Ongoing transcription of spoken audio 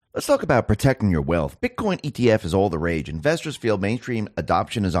Let's talk about protecting your wealth. Bitcoin ETF is all the rage. Investors feel mainstream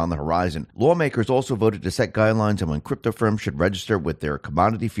adoption is on the horizon. Lawmakers also voted to set guidelines on when crypto firms should register with their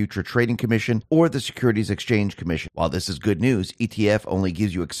Commodity Future Trading Commission or the Securities Exchange Commission. While this is good news, ETF only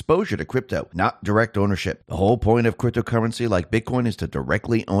gives you exposure to crypto, not direct ownership. The whole point of cryptocurrency like Bitcoin is to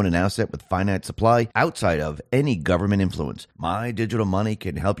directly own an asset with finite supply outside of any government influence. My Digital Money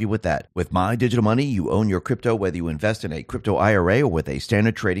can help you with that. With My Digital Money, you own your crypto whether you invest in a crypto IRA or with a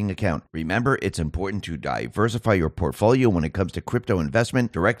standard trading account. Remember, it's important to diversify your portfolio when it comes to crypto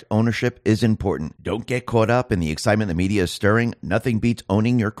investment. Direct ownership is important. Don't get caught up in the excitement the media is stirring. Nothing beats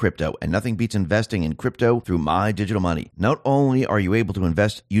owning your crypto, and nothing beats investing in crypto through My Digital Money. Not only are you able to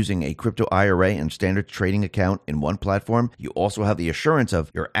invest using a crypto IRA and standard trading account in one platform, you also have the assurance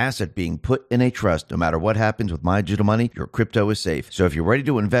of your asset being put in a trust. No matter what happens with My Digital Money, your crypto is safe. So if you're ready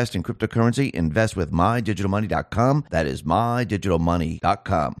to invest in cryptocurrency, invest with MyDigitalMoney.com. That is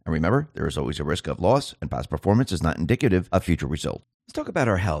MyDigitalMoney.com. And remember, there is always a risk of loss, and past performance is not indicative of future results. Let's talk about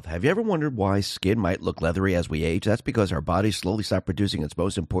our health. Have you ever wondered why skin might look leathery as we age? That's because our bodies slowly stop producing its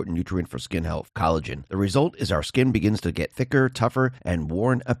most important nutrient for skin health, collagen. The result is our skin begins to get thicker, tougher, and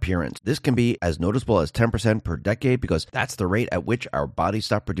worn appearance. This can be as noticeable as 10% per decade because that's the rate at which our bodies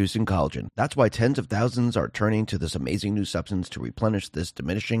stop producing collagen. That's why tens of thousands are turning to this amazing new substance to replenish this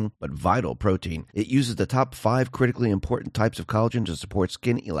diminishing but vital protein. It uses the top 5 critically important types of collagen to support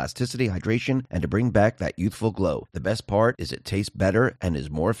skin elasticity, hydration, and to bring back that youthful glow. The best part is it tastes better and is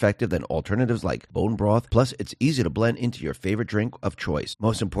more effective than alternatives like bone broth. Plus, it's easy to blend into your favorite drink of choice.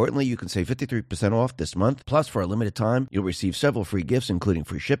 Most importantly, you can save 53% off this month. Plus, for a limited time, you'll receive several free gifts, including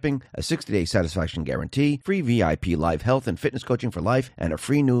free shipping, a 60-day satisfaction guarantee, free VIP live health and fitness coaching for life, and a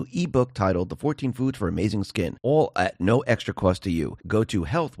free new ebook titled The 14 Foods for Amazing Skin, all at no extra cost to you. Go to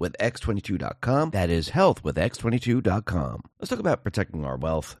healthwithx22.com. That is healthwithx22.com. Let's talk about protecting our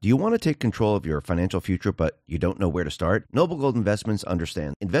wealth. Do you want to take control of your financial future, but you don't know where to start? Noble Gold Investments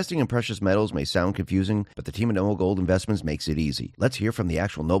understand. Investing in precious metals may sound confusing, but the team at Noble Gold Investments makes it easy. Let's hear from the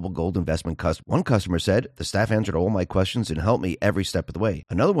actual Noble Gold Investment customer. One customer said, "The staff answered all my questions and helped me every step of the way."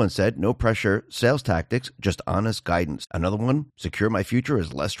 Another one said, "No pressure, sales tactics, just honest guidance." Another one, "Secure my future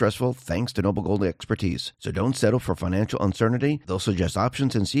is less stressful thanks to Noble Gold expertise." So don't settle for financial uncertainty. They'll suggest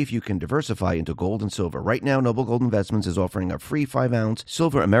options and see if you can diversify into gold and silver. Right now, Noble Gold Investments is offering a free 5-ounce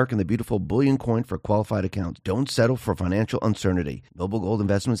silver American the Beautiful bullion coin for qualified accounts. Don't settle for financial uncertainty. Noble Gold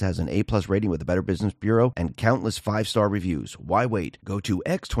Investments has an A+ rating with the Better Business Bureau and countless 5-star reviews. Why wait? Go to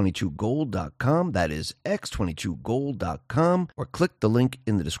x22gold.com. That is x22gold.com, or click the link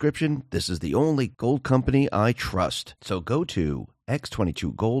in the description. This is the only gold company I trust. So go to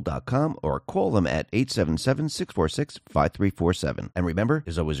x22gold.com or call them at 877-646-5347. And remember,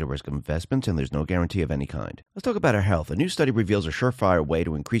 there's always a risk of investments and there's no guarantee of any kind. Let's talk about our health. A new study reveals a surefire way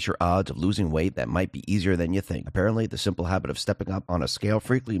to increase your odds of losing weight that might be easier than you think. Apparently, the simple habit of stepping up on a scale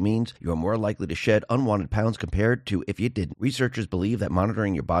frequently means you are more likely to shed unwanted pounds compared to if you didn't. Researchers believe that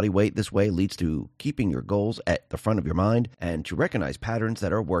monitoring your body weight this way leads to keeping your goals at the front of your mind and to recognize patterns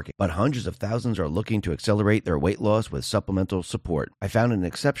that are working. But hundreds of thousands are looking to accelerate their weight loss with supplemental support. I found an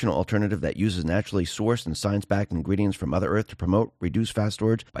exceptional alternative that uses naturally sourced and science-backed ingredients from Mother Earth to promote reduced fat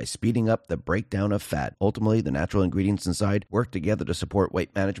storage by speeding up the breakdown of fat. Ultimately, the natural ingredients inside work together to support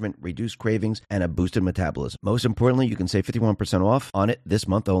weight management, reduce cravings, and a boosted metabolism. Most importantly, you can save 51% off on it this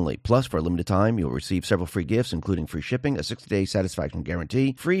month only. Plus, for a limited time, you'll receive several free gifts, including free shipping, a 60-day satisfaction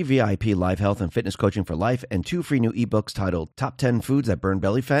guarantee, free VIP live health and fitness coaching for life, and 2 free new ebooks titled Top 10 Foods That Burn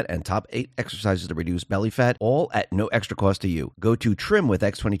Belly Fat and Top 8 Exercises to Reduce Belly Fat, all at no extra cost to you. Go to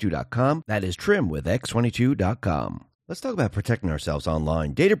trimwithx22.com. That is trimwithx22.com. Let's talk about protecting ourselves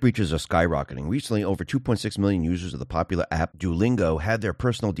online. Data breaches are skyrocketing. Recently, over 2.6 million users of the popular app Duolingo had their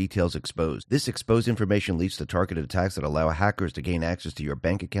personal details exposed. This exposed information leads to targeted attacks that allow hackers to gain access to your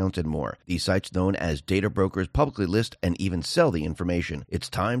bank accounts and more. These sites, known as data brokers, publicly list and even sell the information. It's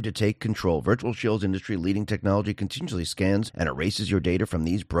time to take control. Virtual Shield's industry-leading technology continually scans and erases your data from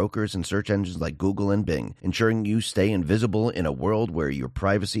these brokers and search engines like Google and Bing, ensuring you stay invisible in a world where your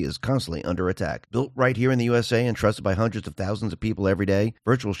privacy is constantly under attack. Built right here in the USA and trusted by hundreds of thousands of people every day,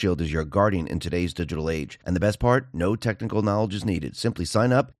 Virtual Shield is your guardian in today's digital age. And the best part? No technical knowledge is needed. Simply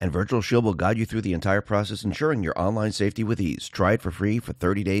sign up, and Virtual Shield will guide you through the entire process, ensuring your online safety with ease. Try it for free for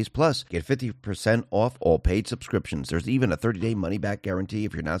 30 days, plus get 50% off all paid subscriptions. There's even a 30-day money-back guarantee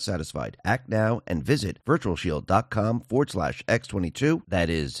if you're not satisfied. Act now and visit virtualshield.com/X22. That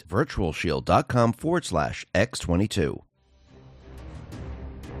is virtualshield.com/X22.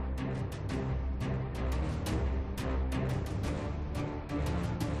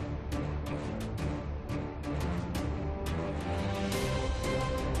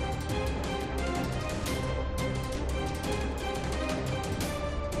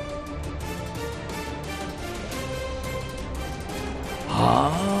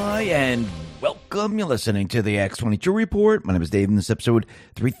 and welcome. You're listening to the X22 Report. My name is Dave, and this is episode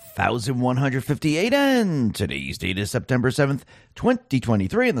 3158, and today's date is September 7th,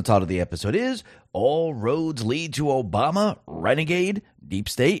 2023, and the title of the episode is All Roads Lead to Obama, Renegade, Deep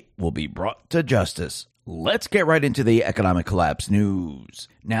State will be brought to justice. Let's get right into the economic collapse news.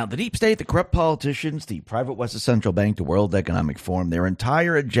 Now, the deep state, the corrupt politicians, the private West Central Bank, the World Economic Forum, their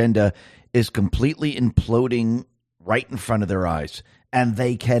entire agenda is completely imploding right in front of their eyes. And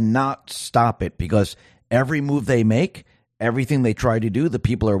they cannot stop it because every move they make, everything they try to do, the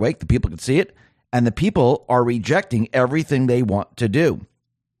people are awake, the people can see it, and the people are rejecting everything they want to do.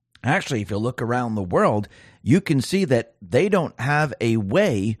 Actually, if you look around the world, you can see that they don't have a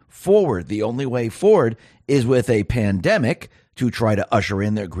way forward. The only way forward is with a pandemic to try to usher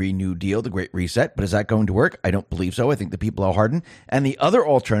in their Green New Deal, the Great Reset. But is that going to work? I don't believe so. I think the people are hardened. And the other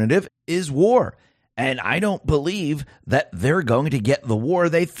alternative is war. And I don't believe that they're going to get the war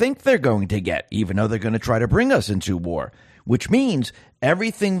they think they're going to get, even though they're going to try to bring us into war, which means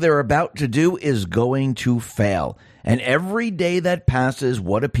everything they're about to do is going to fail. And every day that passes,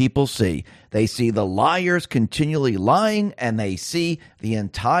 what do people see? They see the liars continually lying, and they see the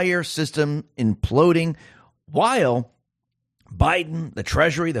entire system imploding, while Biden, the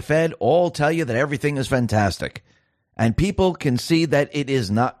Treasury, the Fed all tell you that everything is fantastic. And people can see that it is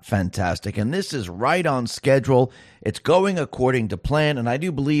not fantastic. And this is right on schedule. It's going according to plan. And I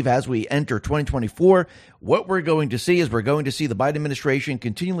do believe as we enter 2024, what we're going to see is we're going to see the Biden administration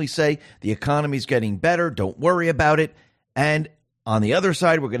continually say the economy is getting better. Don't worry about it. And on the other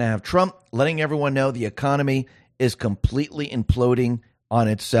side, we're going to have Trump letting everyone know the economy is completely imploding on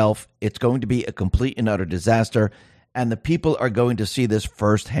itself. It's going to be a complete and utter disaster. And the people are going to see this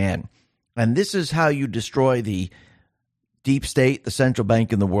firsthand. And this is how you destroy the deep state, the central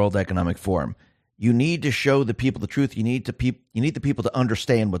bank, and the World Economic Forum. You need to show the people the truth. You need the people to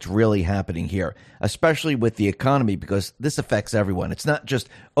understand what's really happening here, especially with the economy, because this affects everyone. It's not just,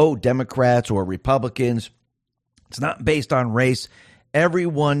 Democrats or Republicans. It's not based on race.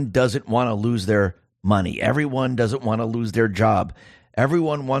 Everyone doesn't want to lose their money. Everyone doesn't want to lose their job.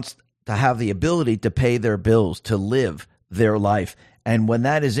 Everyone wants to have the ability to pay their bills, to live their life. And when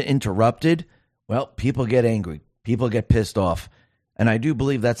that is interrupted, well, people get angry. People get pissed off, and I do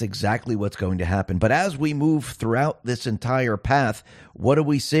believe that's exactly what's going to happen. But as we move throughout this entire path, what are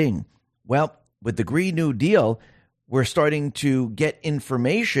we seeing? Well, with the Green New Deal, we're starting to get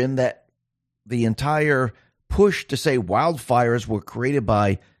information that the entire push to say wildfires were created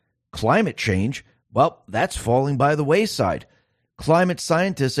by climate change, well, that's falling by the wayside. Climate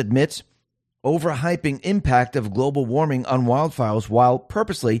scientists admits overhyping impact of global warming on wildfires while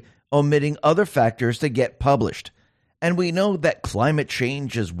purposely omitting other factors to get published. And we know that climate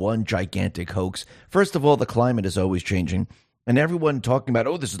change is one gigantic hoax. First of all, the climate is always changing. And everyone talking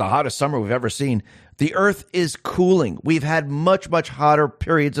about, this is the hottest summer we've ever seen. The earth is cooling. We've had much, much hotter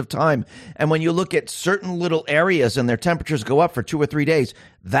periods of time. And when you look at certain little areas and their temperatures go up for 2 or 3 days,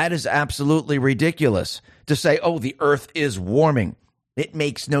 that is absolutely ridiculous to say, the earth is warming. It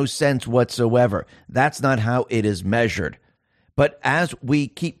makes no sense whatsoever. That's not how it is measured. But as we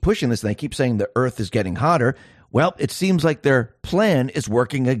keep pushing this, and they keep saying the earth is getting hotter, well, it seems like their plan is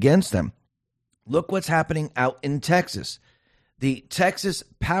working against them. Look what's happening out in Texas. The Texas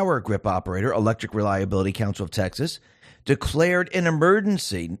Power Grip Operator, Electric Reliability Council of Texas, declared an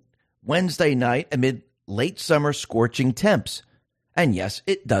emergency Wednesday night amid late summer scorching temps. And yes,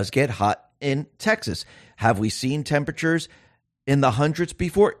 it does get hot in Texas. Have we seen temperatures in the hundreds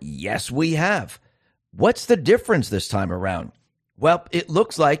before? Yes, we have. What's the difference this time around? Well, it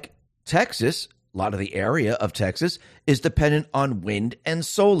looks like Texas, a lot of the area of Texas, is dependent on wind and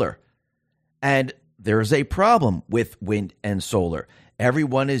solar. And there's a problem with wind and solar.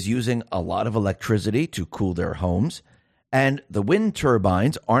 Everyone is using a lot of electricity to cool their homes, and the wind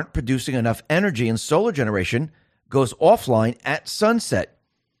turbines aren't producing enough energy, and solar generation goes offline at sunset.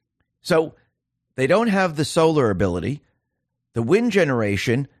 So they don't have the solar ability. The wind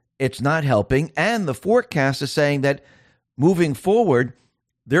generation, it's not helping, and the forecast is saying that moving forward,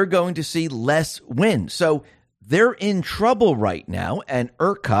 they're going to see less wind. So they're in trouble right now, and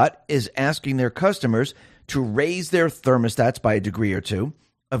ERCOT is asking their customers to raise their thermostats by a degree or two,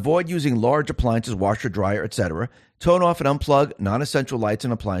 avoid using large appliances, washer, dryer, etc., tone off and unplug non-essential lights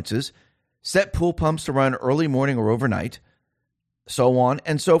and appliances, set pool pumps to run early morning or overnight, so on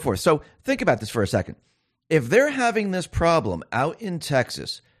and so forth. So think about this for a second. If they're having this problem out in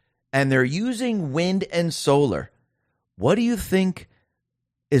Texas and they're using wind and solar, what do you think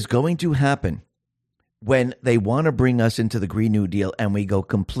is going to happen when they want to bring us into the Green New Deal and we go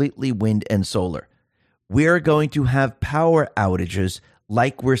completely wind and solar? We're going to have power outages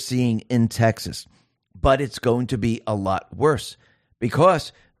like we're seeing in Texas. But it's going to be a lot worse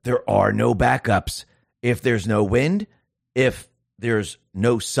because there are no backups. If there's no wind, if there's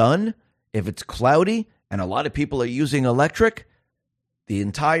no sun, if it's cloudy, and a lot of people are using electric, the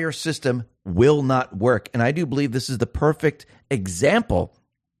entire system will not work. And I do believe this is the perfect example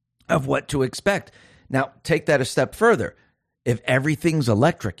of what to expect. Now, take that a step further. If everything's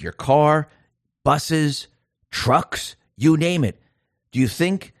electric, your car, buses, trucks, you name it, do you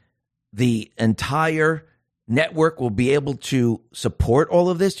think the entire network will be able to support all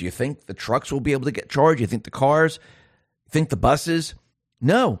of this? Do you think the trucks will be able to get charged? Do you think the cars? Think the buses?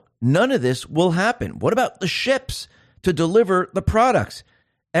 No, none of this will happen. What about the ships to deliver the products?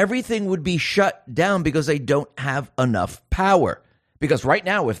 Everything would be shut down because they don't have enough power. Because right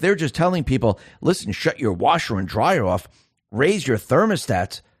now, if they're just telling people, listen, shut your washer and dryer off, raise your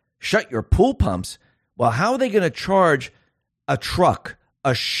thermostats, shut your pool pumps, well, how are they going to charge a truck,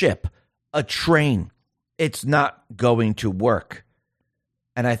 a ship, a train? It's not going to work.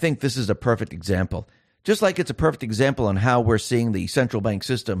 And I think this is a perfect example. Just like it's a perfect example on how we're seeing the central bank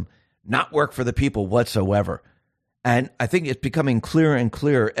system not work for the people whatsoever. And I think it's becoming clearer and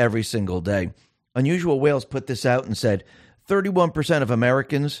clearer every single day. Unusual Whales put this out and said 31% of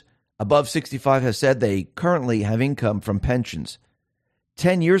Americans above 65 have said they currently have income from pensions.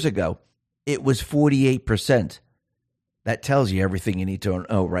 10 years ago, it was 48%. That tells you everything you need to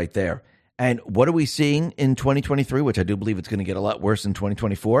know right there. And what are we seeing in 2023, which I do believe it's going to get a lot worse in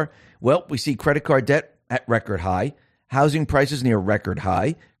 2024? Well, we see credit card debt at record high, housing prices near record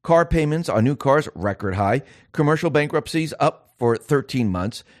high, car payments on new cars record high, commercial bankruptcies up for 13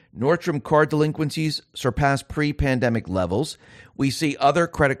 months, Nordstrom card delinquencies surpass pre-pandemic levels. We see other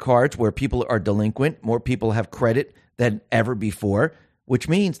credit cards where people are delinquent, more people have credit than ever before, which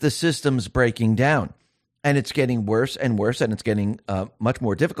means the system's breaking down. And it's getting worse and worse, and it's getting much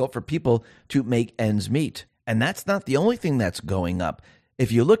more difficult for people to make ends meet. And that's not the only thing that's going up.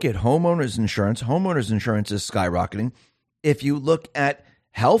 If you look at homeowners insurance is skyrocketing. If you look at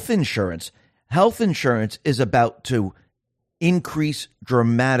health insurance is about to increase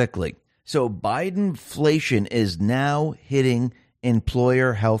dramatically. So Bidenflation is now hitting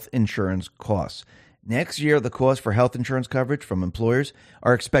employer health insurance costs. Next year, the cost for health insurance coverage from employers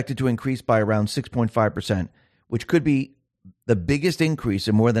are expected to increase by around 6.5%, which could be the biggest increase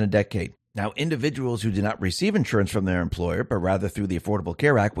in more than a decade. Now, individuals who do not receive insurance from their employer, but rather through the Affordable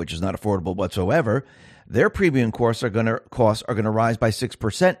Care Act, which is not affordable whatsoever, their premium costs are going to rise by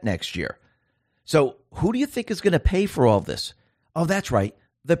 6% next year. So who do you think is going to pay for all this? Oh, that's right,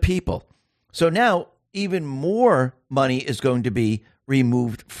 the people. So now even more money is going to be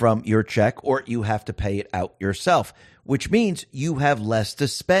removed from your check, or you have to pay it out yourself, which means you have less to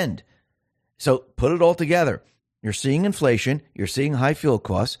spend. So put it all together. You're seeing inflation, you're seeing high fuel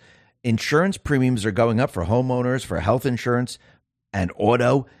costs, insurance premiums are going up for homeowners, for health insurance and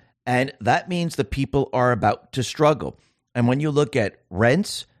auto, and that means the people are about to struggle. And when you look at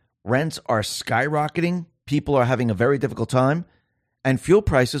rents are skyrocketing, people are having a very difficult time, and fuel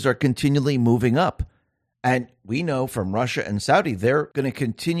prices are continually moving up. And we know from Russia and Saudi, they're going to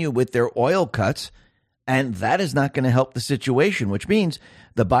continue with their oil cuts, and that is not going to help the situation, which means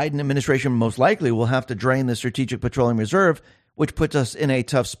the Biden administration most likely will have to drain the Strategic Petroleum Reserve, which puts us in a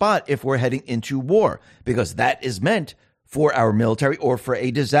tough spot if we're heading into war, because that is meant for our military or for a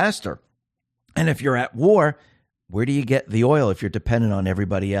disaster. And if you're at war, where do you get the oil if you're dependent on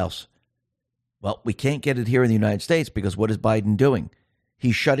everybody else? Well, we can't get it here in the United States because what is Biden doing?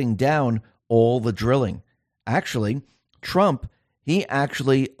 He's shutting down all the drilling. Actually, Trump, he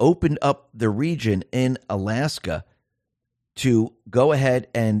actually opened up the region in Alaska to go ahead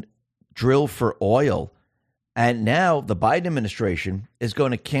and drill for oil. And now the Biden administration is going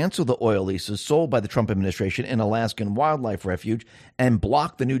to cancel the oil leases sold by the Trump administration in Alaskan Wildlife Refuge and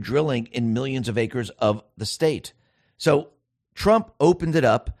block the new drilling in millions of acres of the state. So Trump opened it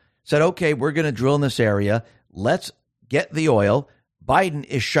up, said, okay, we're going to drill in this area. Let's get the oil. Biden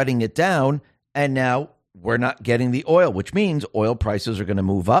is shutting it down, and now we're not getting the oil, which means oil prices are going to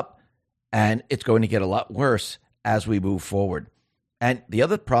move up, and it's going to get a lot worse as we move forward. And the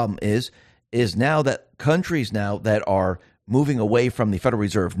other problem is now that countries now that are moving away from the Federal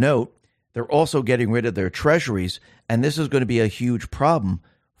Reserve note, they're also getting rid of their treasuries, and this is going to be a huge problem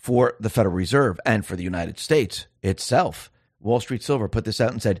for the Federal Reserve and for the United States itself. Wall Street Silver put this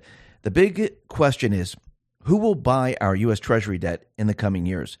out and said, the big question is, who will buy our U.S. Treasury debt in the coming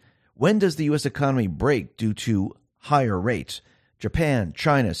years? When does the U.S. economy break due to higher rates? Japan,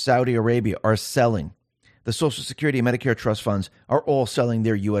 China, Saudi Arabia are selling. The Social Security and Medicare trust funds are all selling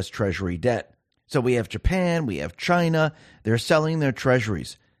their U.S. Treasury debt. So we have Japan, we have China. They're selling their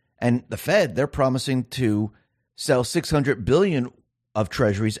treasuries. And the Fed, they're promising to sell $600 billion of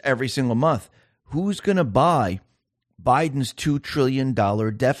treasuries every single month. Who's going to buy Biden's $2 trillion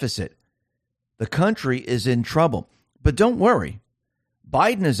deficit? The country is in trouble. But don't worry.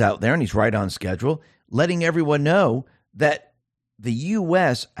 Biden is out there, and he's right on schedule, letting everyone know that the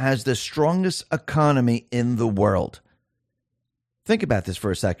U.S. has the strongest economy in the world. Think about this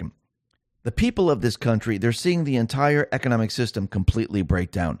for a second. The people of this country, they're seeing the entire economic system completely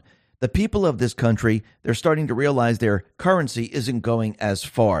break down. The people of this country, they're starting to realize their currency isn't going as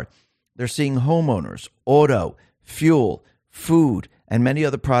far. They're seeing homeowners, auto, fuel, food, and many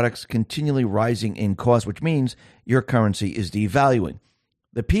other products continually rising in cost, which means your currency is devaluing.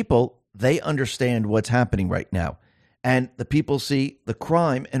 The people, they understand what's happening right now. And the people see the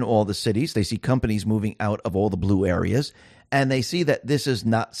crime in all the cities. They see companies moving out of all the blue areas. And they see that this is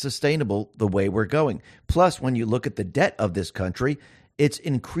not sustainable the way we're going. Plus, when you look at the debt of this country, it's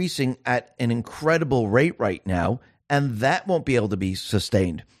increasing at an incredible rate right now. And that won't be able to be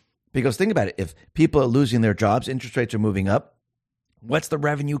sustained. Because think about it. If people are losing their jobs, interest rates are moving up, what's the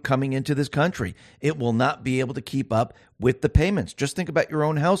revenue coming into this country? It will not be able to keep up with the payments. Just think about your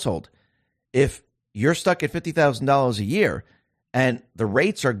own household. If you're stuck at $50,000 a year and the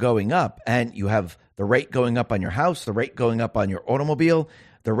rates are going up, and you have the rate going up on your house, the rate going up on your automobile,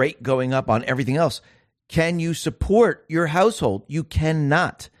 the rate going up on everything else, can you support your household? You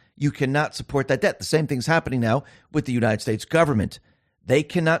cannot. You cannot support that debt. The same thing's happening now with the United States government. They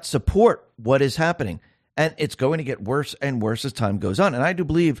cannot support what is happening. And it's going to get worse and worse as time goes on. And I do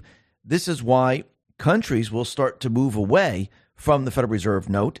believe this is why countries will start to move away from the Federal Reserve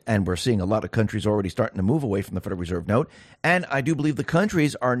note. And we're seeing a lot of countries already starting to move away from the Federal Reserve note. And I do believe the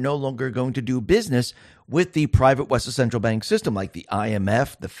countries are no longer going to do business with the private Western central bank system like the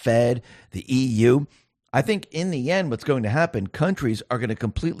IMF, the Fed, the EU. I think in the end, what's going to happen, countries are going to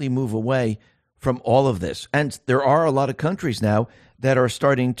completely move away from all of this. And there are a lot of countries now that are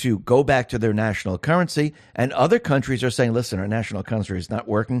starting to go back to their national currency, and other countries are saying, listen, our national currency is not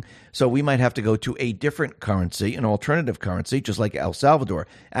working, so we might have to go to a different currency, an alternative currency, just like El Salvador.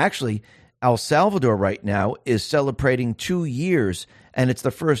 Actually, El Salvador right now is celebrating 2 years, and it's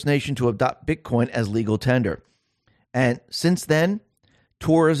the first nation to adopt Bitcoin as legal tender. And since then,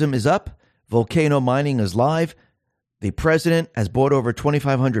 tourism is up, volcano mining is live, the president has bought over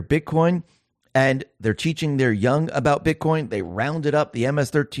 2,500 Bitcoin, and they're teaching their young about Bitcoin. They rounded up the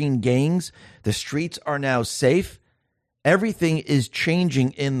MS-13 gangs. The streets are now safe. Everything is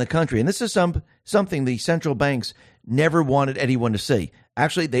changing in the country. And this is something the central banks never wanted anyone to see.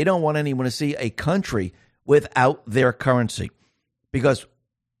 Actually, they don't want anyone to see a country without their currency. Because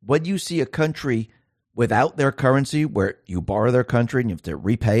when you see a country without their currency, where you borrow their country and you have to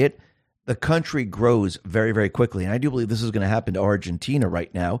repay it, the country grows very, very quickly. And I do believe this is going to happen to Argentina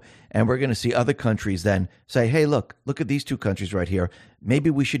right now. And we're going to see other countries then say, hey, look at these two countries right here.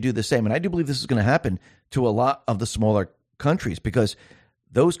 Maybe we should do the same. And I do believe this is going to happen to a lot of the smaller countries, because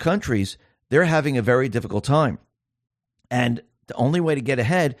those countries, they're having a very difficult time. And the only way to get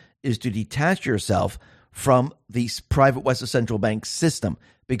ahead is to detach yourself from the private Western central bank system,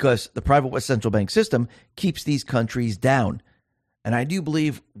 because the private Western central bank system keeps these countries down. And I do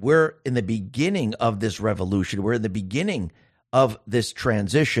believe we're in the beginning of this revolution. We're in the beginning of this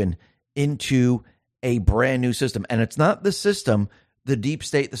transition into a brand new system. And it's not the system the deep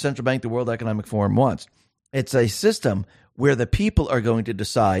state, the central bank, the World Economic Forum wants. It's a system where the people are going to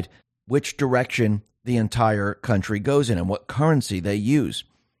decide which direction the entire country goes in and what currency they use.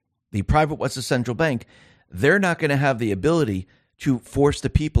 The private Western central bank, they're not going to have the ability to force the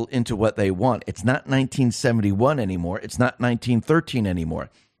people into what they want. It's not 1971 anymore. It's not 1913 anymore.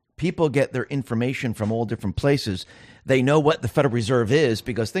 People get their information from all different places. They know what the Federal Reserve is,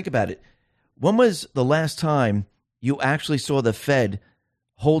 because think about it. When was the last time you actually saw the Fed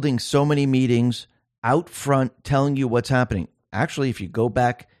holding so many meetings out front telling you what's happening? Actually, if you go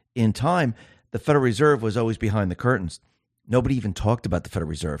back in time, the Federal Reserve was always behind the curtains. Nobody even talked about the Federal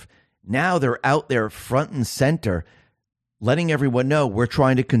Reserve. Now they're out there front and center, letting everyone know we're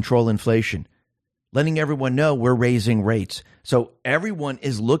trying to control inflation, letting everyone know we're raising rates. So everyone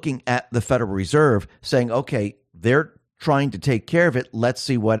is looking at the Federal Reserve saying, okay, they're trying to take care of it. Let's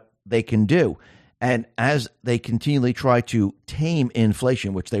see what they can do. And as they continually try to tame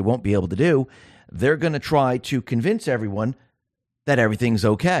inflation, which they won't be able to do, they're going to try to convince everyone that everything's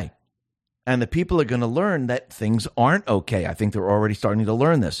okay. And the people are going to learn that things aren't okay. I think they're already starting to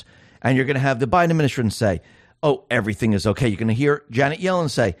learn this. And you're going to have the Biden administration say, oh, everything is okay. You're going to hear Janet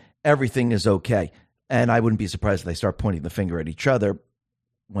Yellen say, everything is okay. And I wouldn't be surprised if they start pointing the finger at each other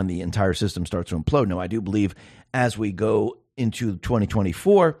when the entire system starts to implode. Now, I do believe as we go into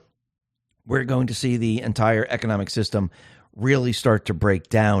 2024, we're going to see the entire economic system really start to break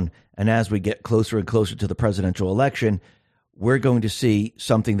down. And as we get closer and closer to the presidential election, we're going to see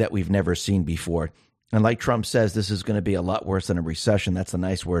something that we've never seen before. And like Trump says, this is going to be a lot worse than a recession. That's the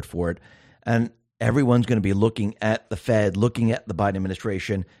nice word for it. And everyone's going to be looking at the Fed, looking at the Biden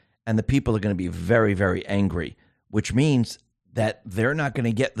administration, and the people are going to be very, very angry, which means that they're not going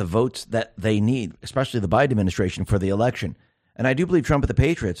to get the votes that they need, especially the Biden administration, for the election. And I do believe Trump and the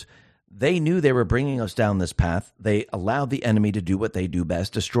Patriots, they knew they were bringing us down this path. They allowed the enemy to do what they do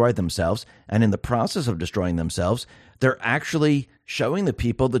best, destroy themselves. And in the process of destroying themselves, they're actually showing the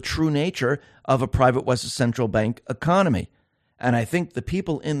people the true nature of a private West central bank economy. And I think the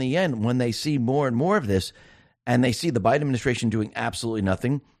people in the end, when they see more and more of this, and they see the Biden administration doing absolutely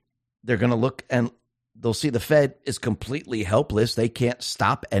nothing, they're going to look and they'll see the Fed is completely helpless. They can't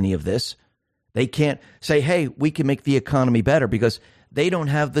stop any of this. They can't say, hey, we can make the economy better, because they don't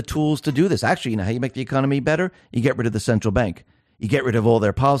have the tools to do this. Actually, you know how you make the economy better? You get rid of the central bank. You get rid of all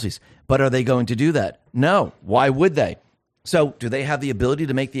their policies. But are they going to do that? No. Why would they? So do they have the ability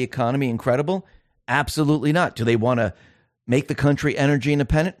to make the economy incredible? Absolutely not. Do they want to make the country energy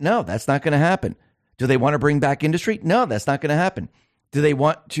independent? No, that's not going to happen. Do they want to bring back industry? No, that's not going to happen. Do they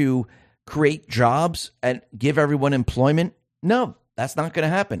want to create jobs and give everyone employment? No, that's not going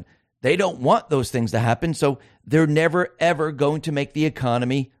to happen. They don't want those things to happen, so they're never, ever going to make the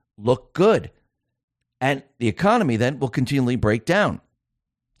economy look good. And the economy then will continually break down.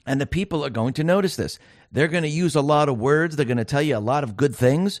 And the people are going to notice this. They're going to use a lot of words. They're going to tell you a lot of good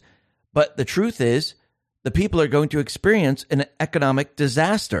things. But the truth is, the people are going to experience an economic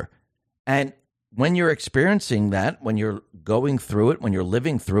disaster. And when you're experiencing that, when you're going through it, when you're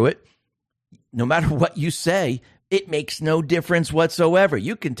living through it, no matter what you say, it makes no difference whatsoever.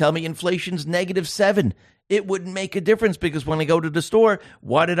 You can tell me inflation's -7. It wouldn't make a difference, because when I go to the store,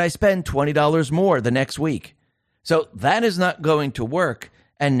 why did I spend $20 more the next week? So that is not going to work.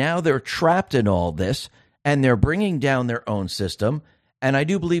 And now they're trapped in all this, and they're bringing down their own system. And I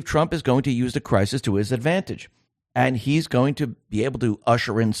do believe Trump is going to use the crisis to his advantage. And he's going to be able to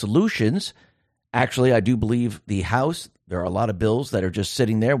usher in solutions. Actually, I do believe the House, there are a lot of bills that are just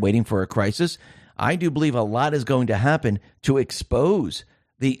sitting there waiting for a crisis. I do believe a lot is going to happen to expose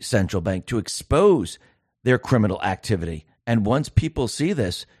the central bank, to expose their criminal activity. And once people see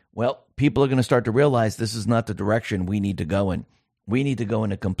this, well, people are going to start to realize this is not the direction we need to go in. We need to go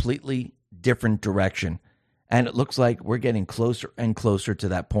in a completely different direction. And it looks like we're getting closer and closer to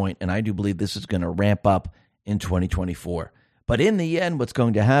that point. And I do believe this is going to ramp up in 2024. But in the end, what's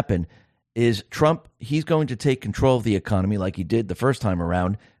going to happen is Trump, he's going to take control of the economy like he did the first time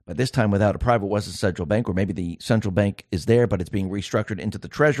around, but this time without a private Western central bank, or maybe the central bank is there, but it's being restructured into the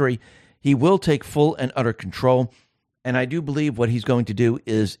Treasury. He will take full and utter control. And I do believe what he's going to do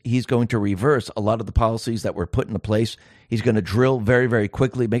is he's going to reverse a lot of the policies that were put into place. He's going to drill very, very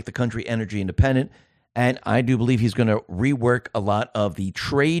quickly, make the country energy independent. And I do believe he's going to rework a lot of the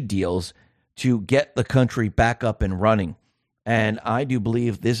trade deals to get the country back up and running. And I do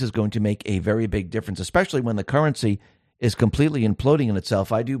believe this is going to make a very big difference, especially when the currency is completely imploding in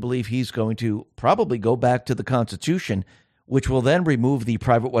itself. I do believe he's going to probably go back to the Constitution, which will then remove the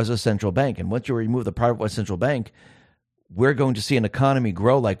private West central bank. And once you remove the private West central bank, we're going to see an economy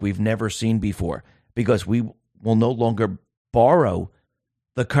grow like we've never seen before, because we will no longer borrow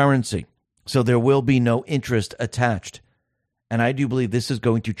the currency. So there will be no interest attached. And I do believe this is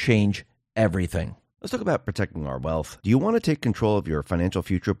going to change everything. Let's talk about protecting our wealth. Do you want to take control of your financial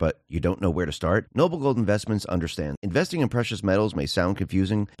future, but you don't know where to start? Noble Gold Investments understands. Investing in precious metals may sound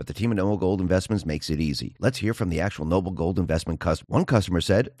confusing, but the team at Noble Gold Investments makes it easy. Let's hear from the actual Noble Gold Investment customer. One customer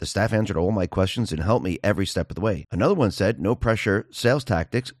said, the staff answered all my questions and helped me every step of the way. Another one said, no pressure, sales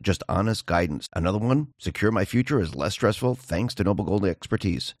tactics, just honest guidance. Another one, secure my future is less stressful thanks to Noble Gold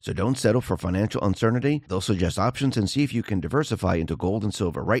expertise. So don't settle for financial uncertainty. They'll suggest options and see if you can diversify into gold and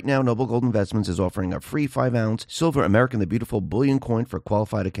silver. Right now, Noble Gold Investments is offering a free 5-ounce silver American the Beautiful bullion coin for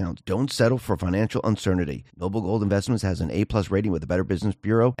qualified accounts. Don't settle for financial uncertainty. Noble Gold Investments has an A+ rating with the Better Business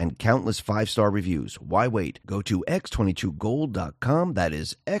Bureau and countless 5-star reviews. Why wait? Go to x22gold.com. That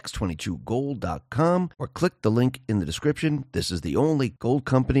is x22gold.com, or click the link in the description. This is the only gold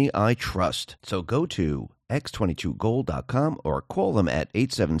company I trust. So go to x22gold.com or call them at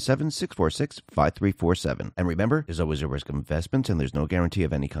 877-646-5347. And remember, there's always a risk of investments and there's no guarantee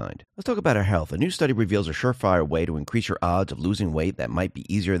of any kind. Let's talk about our health. A new study reveals a surefire way to increase your odds of losing weight that might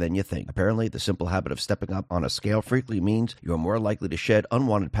be easier than you think. Apparently, the simple habit of stepping up on a scale frequently means you are more likely to shed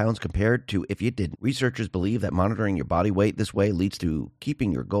unwanted pounds compared to if you didn't. Researchers believe that monitoring your body weight this way leads to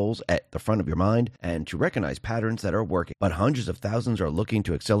keeping your goals at the front of your mind and to recognize patterns that are working. But hundreds of thousands are looking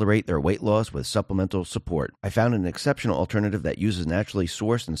to accelerate their weight loss with supplemental support. I found an exceptional alternative that uses naturally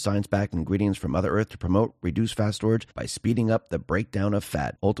sourced and science-backed ingredients from Mother Earth to promote reduced fat storage by speeding up the breakdown of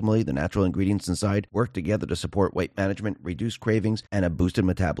fat. Ultimately, the natural ingredients inside work together to support weight management, reduce cravings, and a boosted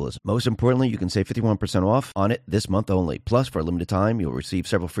metabolism. Most importantly, you can save 51% off on it this month only. Plus, for a limited time, you'll receive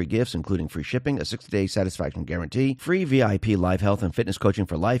several free gifts, including free shipping, a 60-day satisfaction guarantee, free VIP live health and fitness coaching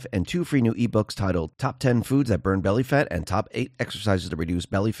for life, and 2 free new ebooks titled Top 10 Foods That Burn Belly Fat and Top 8 Exercises to Reduce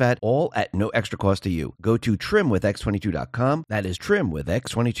Belly Fat, all at no extra cost to you. Go to trimwithx22.com. That is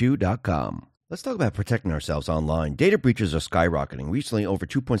trimwithx22.com. Let's talk about protecting ourselves online. Data breaches are skyrocketing. Recently, over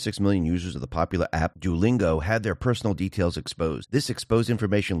 2.6 million users of the popular app Duolingo had their personal details exposed. This exposed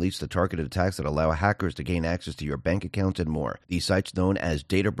information leads to targeted attacks that allow hackers to gain access to your bank accounts and more. These sites, known as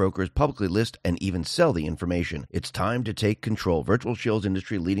data brokers, publicly list and even sell the information. It's time to take control. Virtual Shield's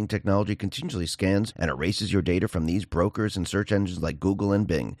industry-leading technology continuously scans and erases your data from these brokers and search engines like Google and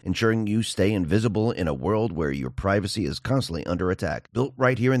Bing, ensuring you stay invisible in a world where your privacy is constantly under attack. Built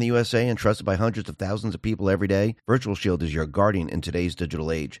right here in the USA and trusted by hundreds of thousands of people every day, Virtual Shield is your guardian in today's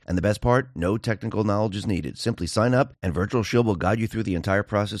digital age. And the best part, no technical knowledge is needed. Simply sign up and Virtual Shield will guide you through the entire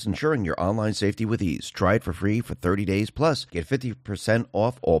process, ensuring your online safety with ease. Try it for free for 30 days, plus get 50%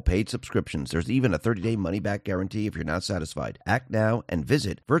 off all paid subscriptions. There's even a 30-day money-back guarantee if you're not satisfied. Act now and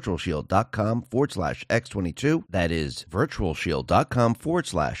visit virtualshield.com/X22. That is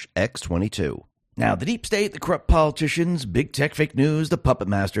virtualshield.com/X22. Now, the deep state, the corrupt politicians, big tech, fake news, the puppet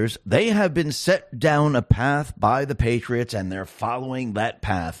masters, they have been set down a path by the patriots, and they're following that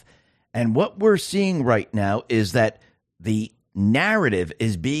path. And what we're seeing right now is that the narrative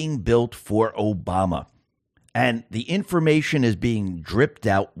is being built for Obama. And the information is being dripped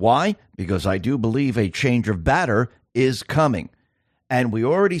out. Why? Because I do believe a change of batter is coming. And we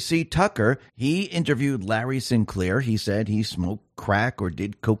already see Tucker. He interviewed Larry Sinclair. He said he smoked crack or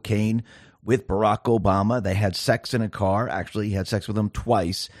did cocaine with Barack Obama. They had sex in a car. Actually, he had sex with him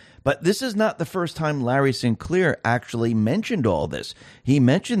twice. But this is not the first time Larry Sinclair actually mentioned all this. He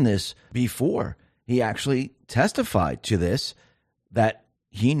mentioned this before. He actually testified to this, that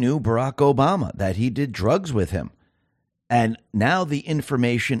he knew Barack Obama, that he did drugs with him. And now the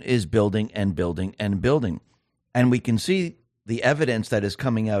information is building and building and building. And we can see the evidence that is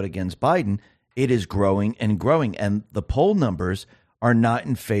coming out against Biden. It is growing and growing. And the poll numbers are not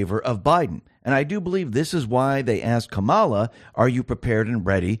in favor of Biden. And I do believe this is why they asked Kamala, are you prepared and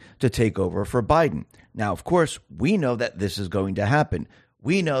ready to take over for Biden? Now, of course, we know that this is going to happen.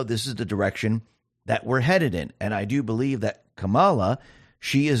 We know this is the direction that we're headed in. And I do believe that Kamala,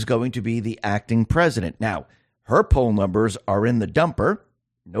 she is going to be the acting president. Now, her poll numbers are in the dumper.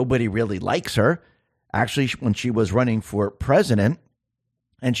 Nobody really likes her. Actually, when she was running for president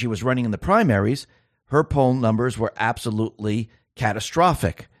and she was running in the primaries, her poll numbers were absolutely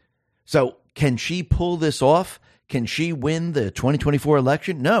catastrophic. So can she pull this off? Can she win the 2024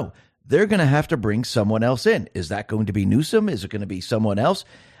 election? No, they're going to have to bring someone else in. Is that going to be Newsom? Is it going to be someone else?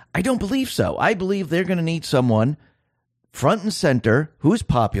 I don't believe so. I believe they're going to need someone front and center who's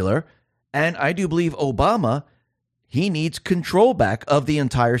popular. And I do believe Obama, he needs control back of the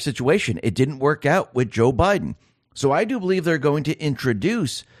entire situation. It didn't work out with Joe Biden. So I do believe they're going to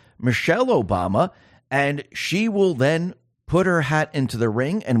introduce Michelle Obama, and she will then put her hat into the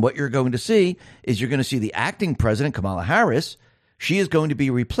ring, and what you're going to see is you're going to see the acting president, Kamala Harris. She is going to be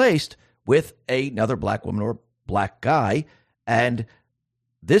replaced with another black woman or black guy, and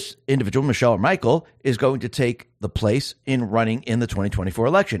this individual, Michelle or Michael, is going to take the place in running in the 2024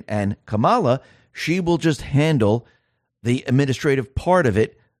 election. And Kamala, she will just handle the administrative part of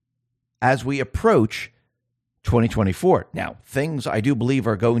it as we approach 2024. Now, things I do believe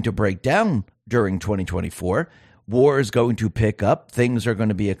are going to break down during 2024. War is going to pick up. Things are going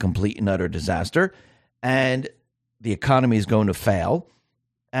to be a complete and utter disaster. And the economy is going to fail.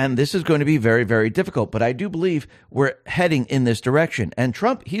 And this is going to be very, very difficult. But I do believe we're heading in this direction. And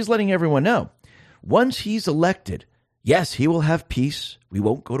Trump, he's letting everyone know, once he's elected, yes, he will have peace. We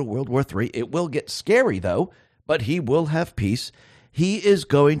won't go to World War III. It will get scary, though, but he will have peace. He is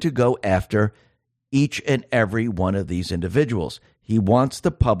going to go after each and every one of these individuals. He wants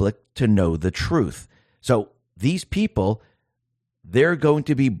the public to know the truth. So these people, they're going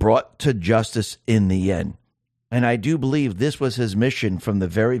to be brought to justice in the end. And I do believe this was his mission from the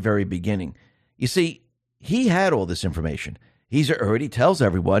very, very beginning. You see, he had all this information. He already tells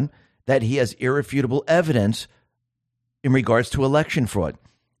everyone that he has irrefutable evidence in regards to election fraud.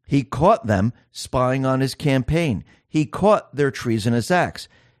 He caught them spying on his campaign. He caught their treasonous acts.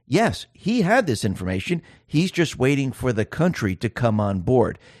 Yes, he had this information. He's just waiting for the country to come on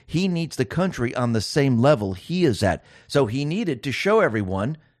board. He needs the country on the same level he is at. So he needed to show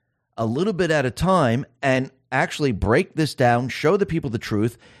everyone a little bit at a time and actually break this down, show the people the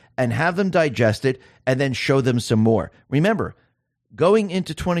truth, and have them digest it, and then show them some more. Remember, going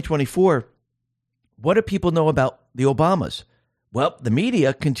into 2024, what do people know about the Obamas? Well, the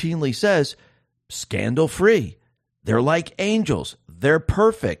media continually says, scandal-free. They're like angels. They're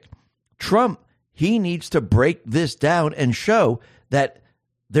perfect. Trump, he needs to break this down and show that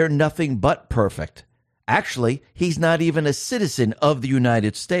they're nothing but perfect. Actually, he's not even a citizen of the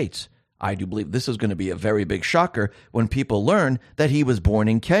United States. I do believe this is going to be a very big shocker when people learn that he was born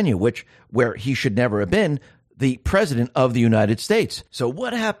in Kenya, where he should never have been the president of the United States. So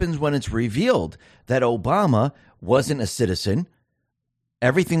what happens when it's revealed that Obama wasn't a citizen?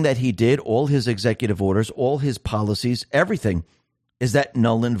 Everything that he did, all his executive orders, all his policies, everything, is that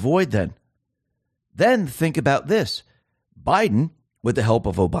null and void then? Then think about this. Biden, with the help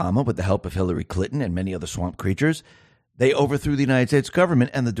of Obama, with the help of Hillary Clinton and many other swamp creatures, they overthrew the United States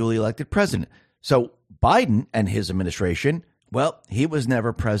government and the duly elected president. So Biden and his administration, well, he was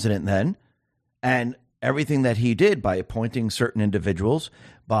never president then. And everything that he did by appointing certain individuals,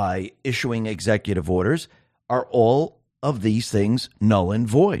 by issuing executive orders, are all of these things null and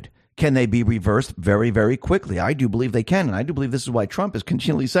void. Can they be reversed very, very quickly? I do believe they can. And I do believe this is why Trump is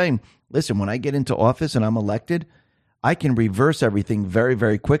continually saying, listen, when I get into office and I'm elected, I can reverse everything very,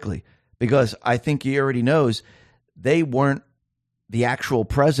 very quickly. Because I think he already knows they weren't the actual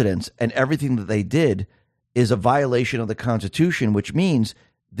presidents, and everything that they did is a violation of the Constitution, which means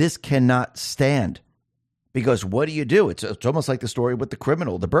this cannot stand. Because what do you do? It's almost like the story with the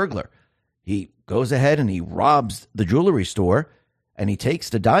criminal, the burglar. He goes ahead and he robs the jewelry store and he takes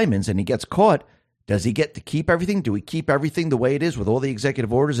the diamonds and he gets caught. Does he get to keep everything? Do we keep everything the way it is with all the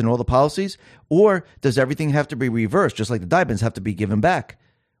executive orders and all the policies? Or does everything have to be reversed, just like the diamonds have to be given back?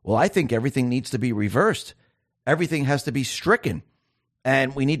 Well, I think everything needs to be reversed. Everything has to be stricken.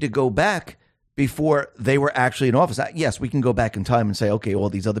 And we need to go back before they were actually in office. Yes, we can go back in time and say, okay, all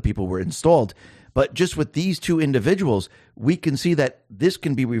these other people were installed. But just with these two individuals, we can see that this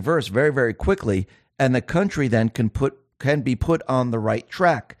can be reversed very, very quickly. And the country then can be put on the right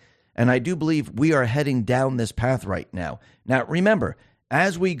track. And I do believe we are heading down this path right now. Now, remember,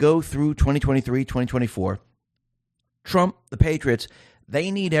 as we go through 2023, 2024, Trump, the Patriots,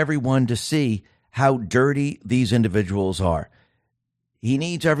 they need everyone to see how dirty these individuals are. He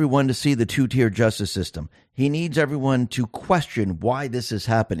needs everyone to see the two-tier justice system. He needs everyone to question why this is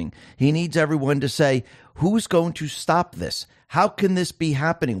happening. He needs everyone to say, who's going to stop this? How can this be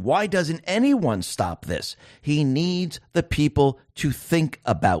happening? Why doesn't anyone stop this? He needs the people to think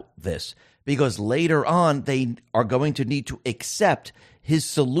about this, because later on they are going to need to accept his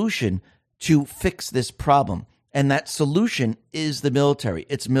solution to fix this problem. And that solution is the military.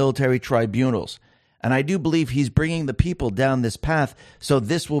 It's military tribunals. And I do believe he's bringing the people down this path so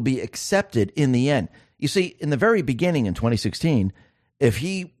this will be accepted in the end. You see, in the very beginning in 2016, if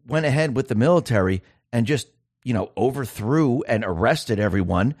he went ahead with the military and just, overthrew and arrested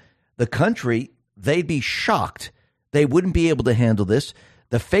everyone, the country, they'd be shocked. They wouldn't be able to handle this.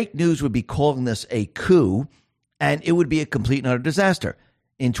 The fake news would be calling this a coup, and it would be a complete and utter disaster.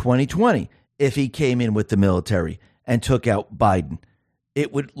 In 2020, if he came in with the military and took out Biden,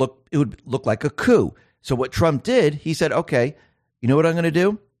 it would look like a coup. So what Trump did, he said, okay, you know what I'm going to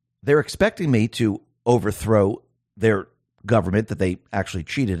do? They're expecting me to overthrow their government that they actually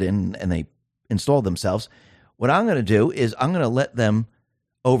cheated in and they installed themselves. What I'm going to do is I'm going to let them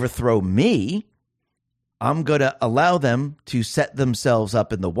overthrow me. I'm going to allow them to set themselves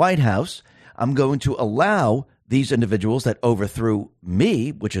up in the White House. I'm going to allow these individuals that overthrew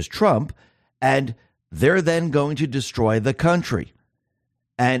me, which is Trump, and they're then going to destroy the country.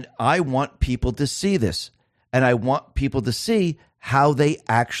 And I want people to see this. And I want people to see how they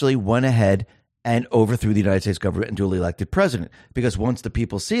actually went ahead and overthrew the United States government and duly elected president. Because once the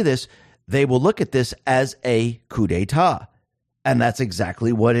people see this, they will look at this as a coup d'etat. And that's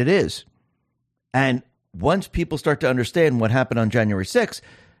exactly what it is. And once people start to understand what happened on January 6th,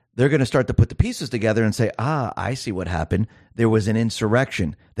 they're going to start to put the pieces together and say, I see what happened. There was an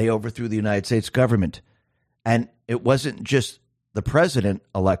insurrection. They overthrew the United States government. And it wasn't just the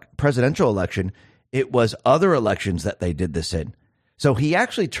presidential election. It was other elections that they did this in. So he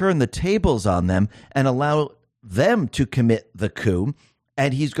actually turned the tables on them and allowed them to commit the coup,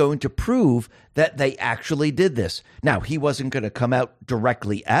 and he's going to prove that they actually did this. Now, he wasn't going to come out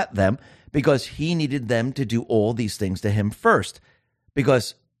directly at them because he needed them to do all these things to him first.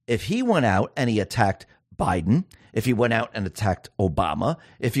 Because if he went out and he attacked Biden, if he went out and attacked Obama,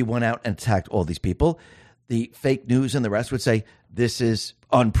 if he went out and attacked all these people, the fake news and the rest would say, this is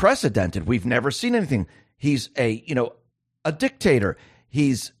unprecedented. We've never seen anything. He's a dictator.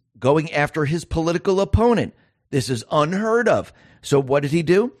 He's going after his political opponent. This is unheard of. So what did he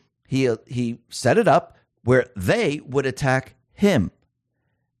do? He set it up where they would attack him.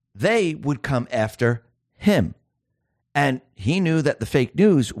 They would come after him. And he knew that the fake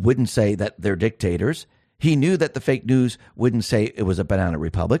news wouldn't say that they're dictators. He knew that the fake news wouldn't say it was a banana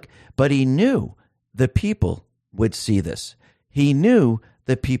republic, but he knew the people would see this. He knew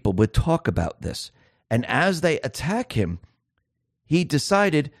the people would talk about this. And as they attack him, he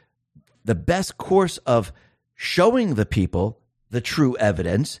decided the best course of showing the people the true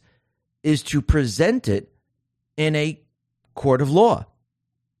evidence is to present it in a court of law,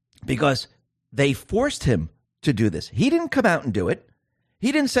 because they forced him to do this. He didn't come out and do it.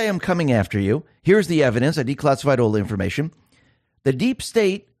 He didn't say, I'm coming after you. Here's the evidence. I declassified all the information. The deep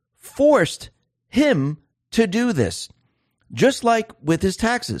state forced him to do this, just like with his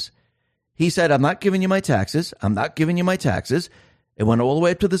taxes. He said, I'm not giving you my taxes. I'm not giving you my taxes. It went all the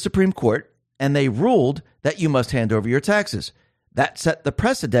way up to the Supreme Court, and they ruled that you must hand over your taxes. That set the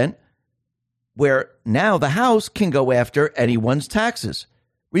precedent where now the House can go after anyone's taxes.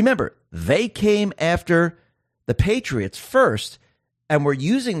 Remember, they came after the Patriots first and were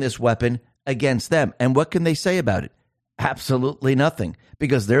using this weapon against them. And what can they say about it? Absolutely nothing,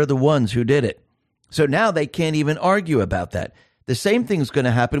 because they're the ones who did it. So now they can't even argue about that. The same thing is going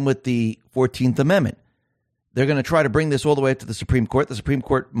to happen with the 14th Amendment. They're going to try to bring this all the way up to the Supreme Court. The Supreme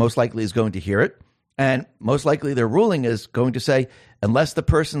Court most likely is going to hear it. And most likely their ruling is going to say, unless the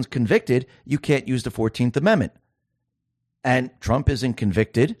person's convicted, you can't use the 14th Amendment. And Trump isn't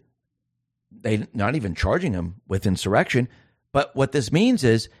convicted. They're not even charging him with insurrection. But what this means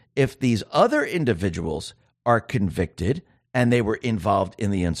is if these other individuals are convicted and they were involved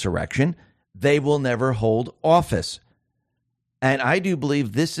in the insurrection, they will never hold office. And I do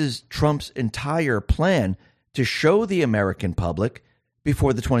believe this is Trump's entire plan to show the American public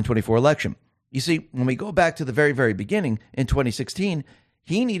before the 2024 election. You see, when we go back to the very, very beginning in 2016,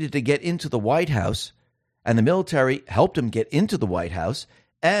 he needed to get into the White House, and the military helped him get into the White House,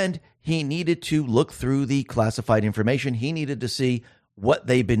 and he needed to look through the classified information. He needed to see what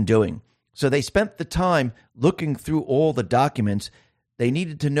they've been doing. So they spent the time looking through all the documents. They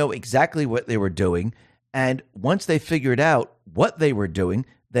needed to know exactly what they were doing. And once they figured out what they were doing,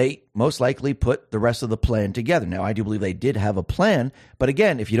 they most likely put the rest of the plan together. Now, I do believe they did have a plan. But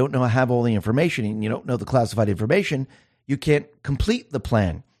again, if you don't have all the information and you don't know the classified information, you can't complete the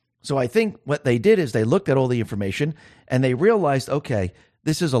plan. So I think what they did is they looked at all the information and they realized, okay,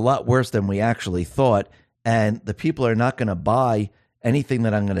 this is a lot worse than we actually thought. And the people are not going to buy anything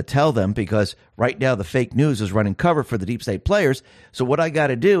that I'm going to tell them, because right now the fake news is running cover for the deep state players. So what I got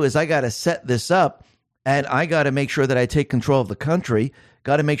to do is I got to set this up, and I got to make sure that I take control of the country,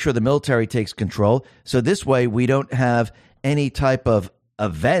 got to make sure the military takes control. So this way we don't have any type of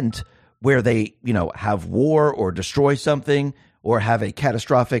event where they, have war or destroy something or have a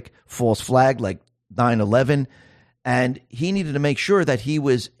catastrophic false flag like 9/11. And he needed to make sure that he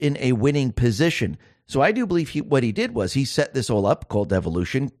was in a winning position. So I do believe what he did was he set this all up, called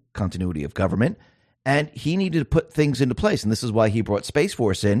devolution, continuity of government, and he needed to put things into place. And this is why he brought Space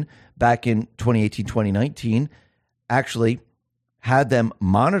Force in back in 2018, 2019, actually had them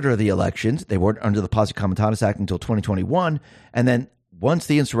monitor the elections. They weren't under the Posse Comitatus Act until 2021. And then once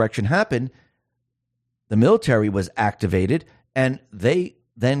the insurrection happened, the military was activated, and they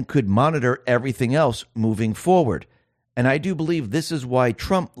then could monitor everything else moving forward. And I do believe this is why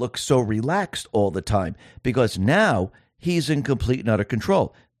Trump looks so relaxed all the time, because now he's in complete and utter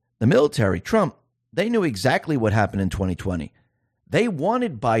control. The military, Trump, they knew exactly what happened in 2020. They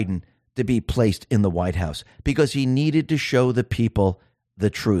wanted Biden to be placed in the White House because he needed to show the people the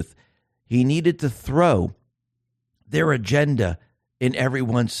truth. He needed to throw their agenda in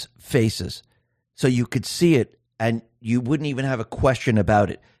everyone's faces so you could see it and you wouldn't even have a question about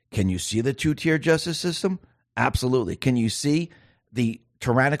it. Can you see the two-tier justice system? Absolutely. Can you see the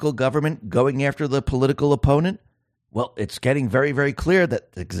tyrannical government going after the political opponent? Well, it's getting very, very clear that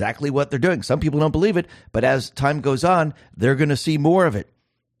exactly what they're doing. Some people don't believe it, but as time goes on, they're going to see more of it.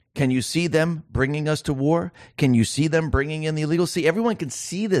 Can you see them bringing us to war? Can you see them bringing in the illegal? See, everyone can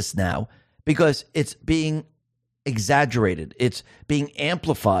see this now because it's being exaggerated. It's being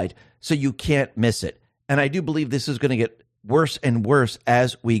amplified, so you can't miss it. And I do believe this is going to get worse and worse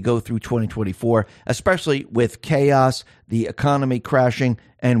as we go through 2024, especially with chaos, the economy crashing,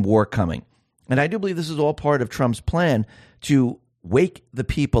 and war coming. And I do believe this is all part of Trump's plan to wake the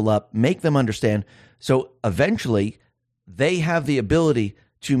people up, make them understand, so eventually they have the ability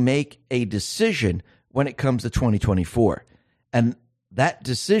to make a decision when it comes to 2024. And that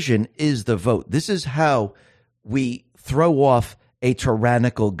decision is the vote. This is how we throw off a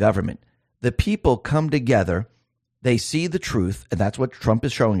tyrannical government. The people come together, they see the truth, and that's what Trump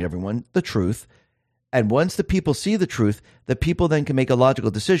is showing everyone, the truth. And once the people see the truth, the people then can make a logical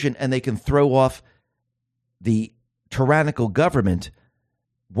decision and they can throw off the tyrannical government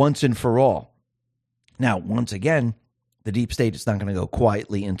once and for all. Now, once again, the deep state is not going to go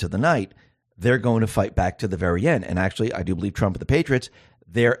quietly into the night. They're going to fight back to the very end. And actually, I do believe Trump and the Patriots,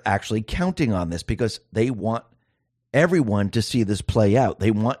 they're actually counting on this because they want everyone to see this play out. They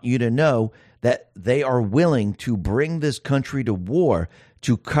want you to know that they are willing to bring this country to war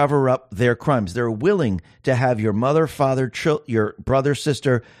to cover up their crimes. They're willing to have your mother, father, your brother,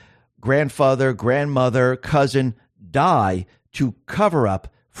 sister, grandfather, grandmother, cousin die to cover up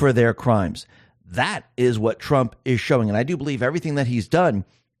for their crimes. That is what Trump is showing. And I do believe everything that he's done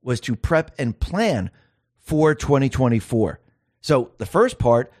was to prep and plan for 2024. So the first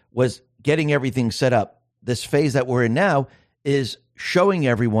part was getting everything set up. This phase that we're in now is showing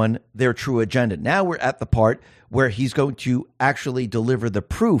everyone their true agenda. Now we're at the part where he's going to actually deliver the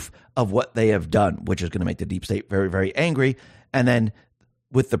proof of what they have done, which is going to make the deep state very, very angry. And then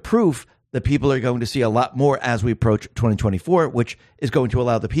with the proof, the people are going to see a lot more as we approach 2024, which is going to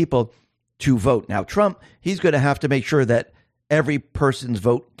allow the people to vote. Now, Trump, he's going to have to make sure that every person's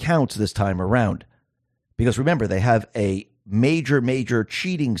vote counts this time around. Because remember, they have a major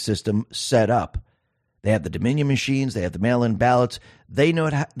cheating system set up. They have the Dominion machines. They have the mail-in ballots. They know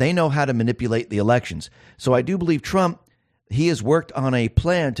how to manipulate the elections. So I do believe Trump, he has worked on a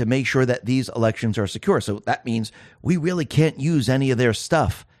plan to make sure that these elections are secure. So that means we really can't use any of their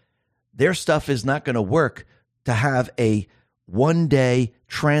stuff. Their stuff is not going to work to have a one-day,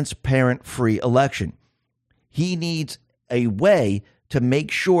 transparent, free election. He needs a way to make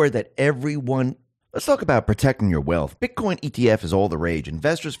sure that everyone... Let's talk about protecting your wealth. Bitcoin ETF is all the rage.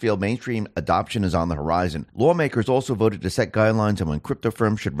 Investors feel mainstream adoption is on the horizon. Lawmakers also voted to set guidelines on when crypto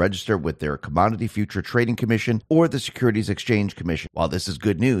firms should register with their Commodity Future Trading Commission or the Securities Exchange Commission. While this is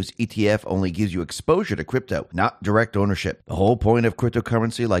good news, ETF only gives you exposure to crypto, not direct ownership. The whole point of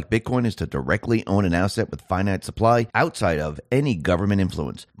cryptocurrency like Bitcoin is to directly own an asset with finite supply outside of any government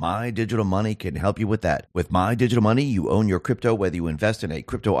influence. My Digital Money can help you with that. With My Digital Money, you own your crypto whether you invest in a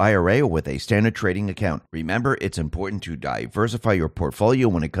crypto IRA or with a standard trading account. Remember, it's important to diversify your portfolio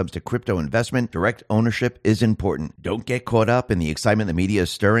when it comes to crypto investment. Direct ownership is important. Don't get caught up in the excitement the media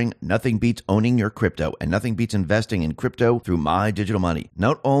is stirring. Nothing beats owning your crypto, and nothing beats investing in crypto through My Digital Money.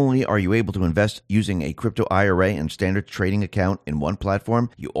 Not only are you able to invest using a crypto IRA and standard trading account in one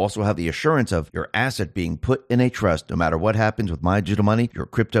platform, you also have the assurance of your asset being put in a trust. No matter what happens with My Digital Money, your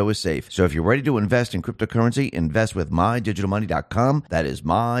crypto is safe. So if you're ready to invest in cryptocurrency, invest with MyDigitalMoney.com. That is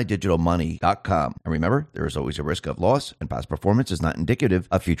MyDigitalMoney.com. And remember, there is always a risk of loss, and past performance is not indicative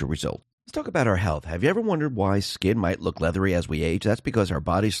of future results. Let's talk about our health. Have you ever wondered why skin might look leathery as we age? That's because our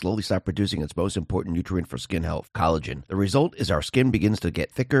bodies slowly stop producing its most important nutrient for skin health, collagen. The result is our skin begins to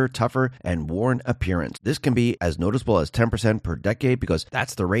get thicker, tougher, and worn appearance. This can be as noticeable as 10% per decade because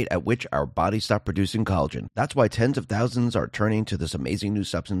that's the rate at which our bodies stop producing collagen. That's why tens of thousands are turning to this amazing new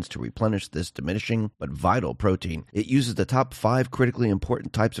substance to replenish this diminishing but vital protein. It uses the top 5 critically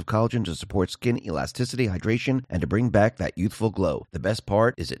important types of collagen to support skin elasticity, hydration, and to bring back that youthful glow. The best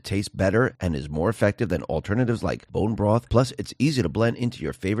part is it tastes better and is more effective than alternatives like bone broth. Plus, it's easy to blend into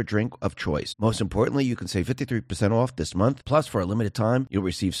your favorite drink of choice. Most importantly, you can save 53% off this month. Plus, for a limited time, you'll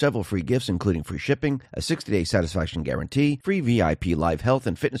receive several free gifts, including free shipping, a 60-day satisfaction guarantee, free VIP live health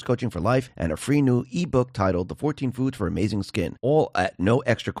and fitness coaching for life, and a free new ebook titled The 14 Foods for Amazing Skin, all at no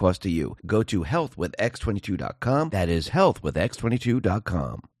extra cost to you. Go to healthwithx22.com. That is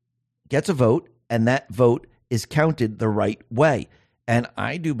healthwithx22.com. Gets a vote, and that vote is counted the right way. And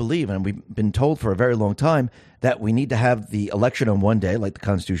I do believe, and we've been told for a very long time, that we need to have the election on one day, like the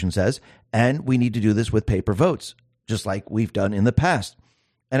Constitution says, and we need to do this with paper votes, just like we've done in the past.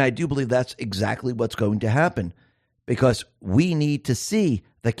 And I do believe that's exactly what's going to happen, because we need to see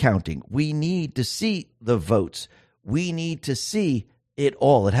the counting. We need to see the votes. We need to see it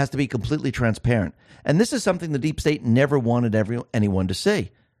all. It has to be completely transparent. And this is something the deep state never wanted anyone to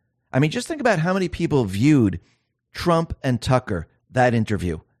see. I mean, just think about how many people viewed Trump and Tucker, that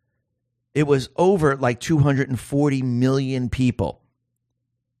interview. It was over like 240 million people.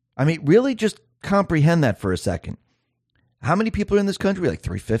 I mean, really just comprehend that for a second. How many people are in this country? Like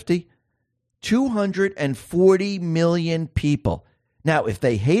 350? 240 million people. Now, if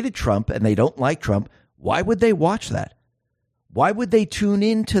they hated Trump and they don't like Trump, why would they watch that? Why would they tune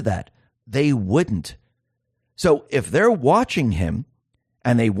into that? They wouldn't. So if they're watching him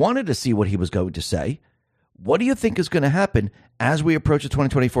and they wanted to see what he was going to say, what do you think is going to happen as we approach the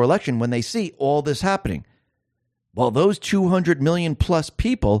 2024 election when they see all this happening? Well, those 200 million plus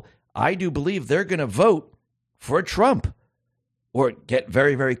people, I do believe they're going to vote for Trump or get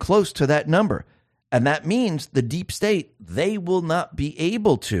very, very close to that number. And that means the deep state, they will not be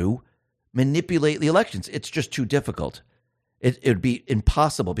able to manipulate the elections. It's just too difficult. It would be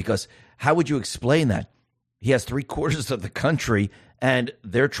impossible because how would you explain that? He has 3/4 of the country and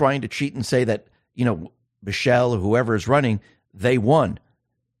they're trying to cheat and say that, Michelle or whoever is running, they won.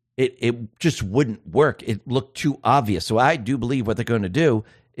 It just wouldn't work. It looked too obvious. So I do believe what they're going to do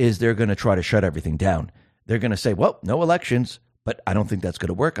is they're going to try to shut everything down. They're going to say, well, no elections, but I don't think that's going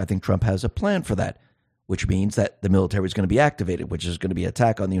to work. I think Trump has a plan for that, which means that the military is going to be activated, which is going to be an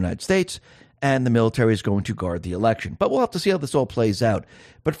attack on the United States, and the military is going to guard the election. But we'll have to see how this all plays out.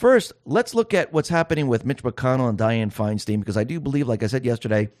 But first, let's look at what's happening with Mitch McConnell and Dianne Feinstein, because I do believe, like I said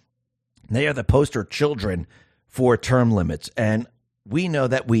yesterday, they are the poster children for term limits. And we know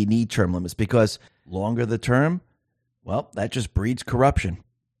that we need term limits because longer the term, well, that just breeds corruption.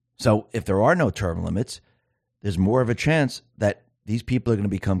 So if there are no term limits, there's more of a chance that these people are going to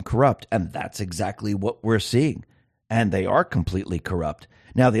become corrupt. And that's exactly what we're seeing. And they are completely corrupt.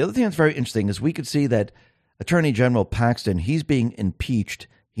 Now, the other thing that's very interesting is we could see that Attorney General Paxton, he's being impeached.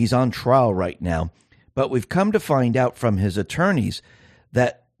 He's on trial right now. But we've come to find out from his attorneys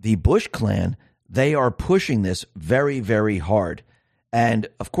that the Bush clan, they are pushing this very, very hard. And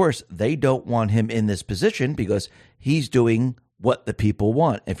of course, they don't want him in this position because he's doing what the people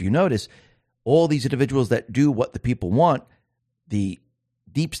want. If you notice, all these individuals that do what the people want, the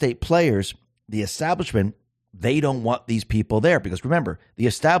deep state players, the establishment, they don't want these people there. Because remember, the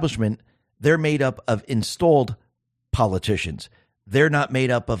establishment, they're made up of installed politicians. They're not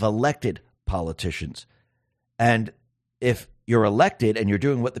made up of elected politicians. And if you're elected and you're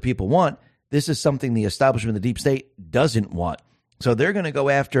doing what the people want, this is something the establishment, the deep state, doesn't want. So they're going to go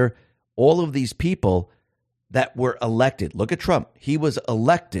after all of these people that were elected. Look at Trump. He was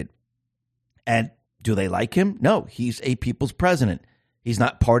elected. And do they like him? No, he's a people's president. He's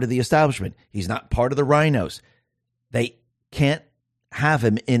not part of the establishment. He's not part of the rhinos. They can't have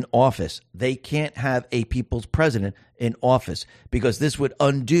him in office. They can't have a people's president in office because this would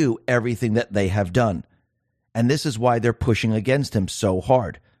undo everything that they have done. And this is why they're pushing against him so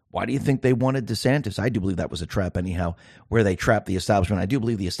hard. Why do you think they wanted DeSantis? I do believe that was a trap anyhow, where they trapped the establishment. I do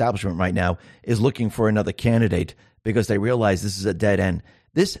believe the establishment right now is looking for another candidate because they realize this is a dead end.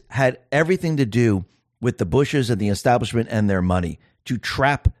 This had everything to do with the Bushes and the establishment and their money, to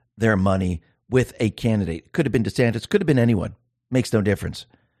trap their money with a candidate. It could have been DeSantis, could have been anyone. Makes no difference.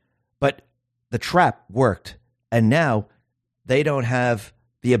 But the trap worked. And now they don't have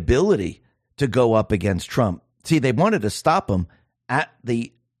the ability to go up against Trump. See, they wanted to stop him at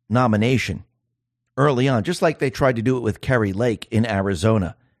the nomination early on, just like they tried to do it with Kerry Lake in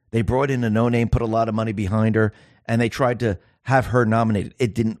Arizona. They brought in a no-name, put a lot of money behind her, and they tried to have her nominated.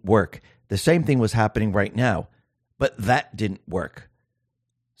 It didn't work. The same thing was happening right now, but that didn't work.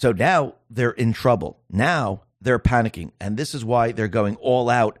 So now they're in trouble. Now they're panicking, and this is why they're going all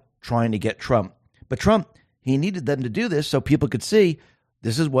out trying to get Trump. But Trump, he needed them to do this so people could see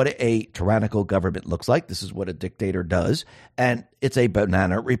this is what a tyrannical government looks like. This is what a dictator does, and it's a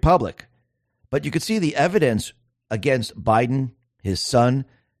banana republic. But you could see the evidence against Biden, his son.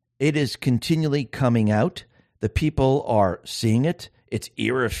 It is continually coming out. The people are seeing it. It's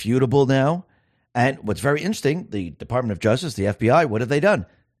irrefutable now. And what's very interesting, the Department of Justice, the FBI, what have they done?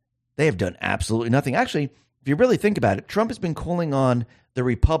 They have done absolutely nothing. Actually, if you really think about it, Trump has been calling on the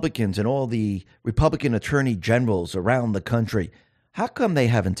Republicans and all the Republican attorney generals around the country. How come they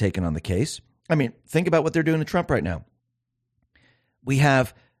haven't taken on the case? I mean, think about what they're doing to Trump right now. We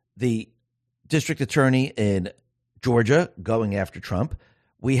have the district attorney in Georgia going after Trump.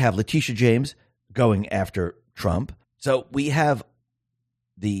 We have Letitia James going after Trump. So we have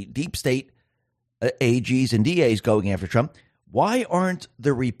the deep state AGs and DAs going after Trump. Why aren't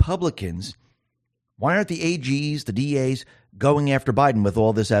the Republicans, why aren't the AGs, the DAs going after Biden with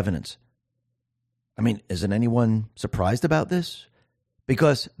all this evidence? I mean, isn't anyone surprised about this?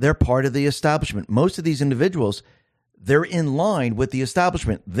 Because they're part of the establishment. Most of these individuals, they're in line with the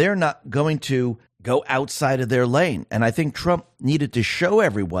establishment. They're not going to go outside of their lane. And I think Trump needed to show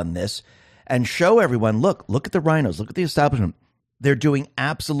everyone this and show everyone, look at the rhinos, look at the establishment. they're doing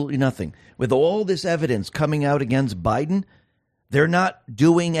absolutely nothing. With all this evidence coming out against Biden, they're not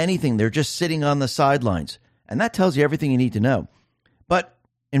doing anything. They're just sitting on the sidelines. And that tells you everything you need to know. But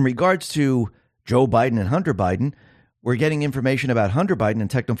in regards to Joe Biden and Hunter Biden, we're getting information about Hunter Biden, and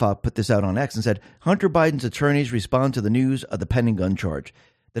Technofile put this out on X and said, Hunter Biden's attorneys respond to the news of the pending gun charge.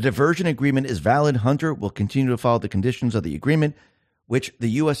 The diversion agreement is valid. Hunter will continue to follow the conditions of the agreement, which the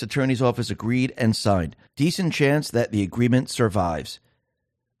U.S. Attorney's Office agreed and signed. Decent chance that the agreement survives.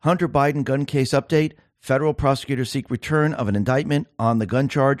 Hunter Biden gun case update. Federal prosecutors seek return of an indictment on the gun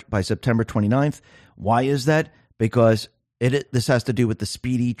charge by September 29th. Why is that? Because this has to do with the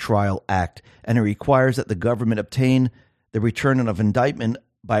Speedy Trial Act, and it requires that the government obtain the return of indictment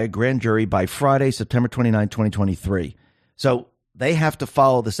by a grand jury by Friday, September 29, 2023. So they have to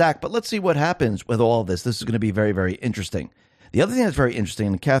follow this act. But let's see what happens with all of this. This is going to be very, very interesting. The other thing that's very interesting,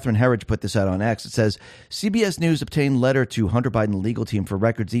 and Catherine Herridge put this out on X, it says, CBS News obtained letter to Hunter Biden legal team for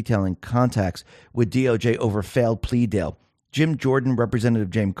records detailing contacts with DOJ over failed plea deal. Jim Jordan,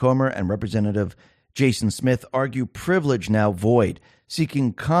 Representative James Comer, and Representative Jason Smith argue privilege now void,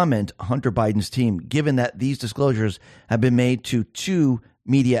 seeking comment Hunter Biden's team, given that these disclosures have been made to 2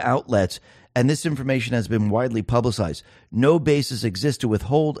 media outlets, and this information has been widely publicized. No basis exists to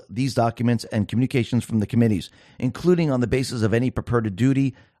withhold these documents and communications from the committees, including on the basis of any purported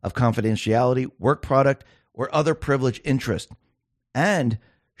duty of confidentiality, work product, or other privileged interest. And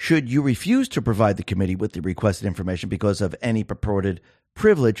should you refuse to provide the committee with the requested information because of any purported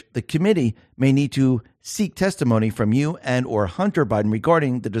privilege, the committee may need to seek testimony from you and or Hunter Biden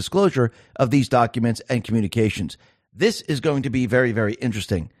regarding the disclosure of these documents and communications. This is going to be very, very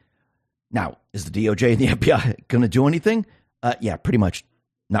interesting. Now, is the DOJ and the FBI going to do anything? Yeah, pretty much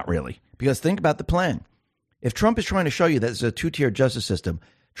not really. Because think about the plan. If Trump is trying to show you that it's a 2-tier justice system,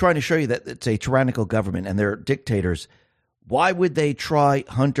 trying to show you that it's a tyrannical government and they're dictators, why would they try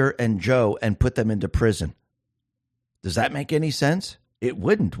Hunter and Joe and put them into prison? Does that make any sense? It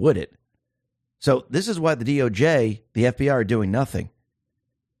wouldn't, would it? So this is why the DOJ, the FBI are doing nothing.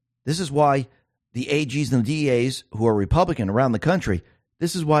 This is why the AGs and the DAs who are Republican around the country,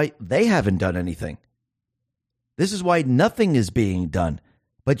 this is why they haven't done anything. This is why nothing is being done.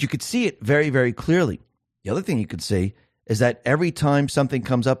 But you could see it very, very clearly. The other thing you could see is that every time something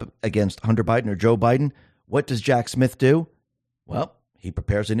comes up against Hunter Biden or Joe Biden, what does Jack Smith do? Well, he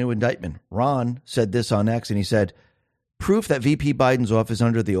prepares a new indictment. Ron said this on X, and he said, proof that VP Biden's office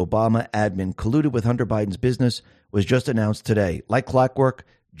under the Obama admin colluded with Hunter Biden's business was just announced today. Like clockwork,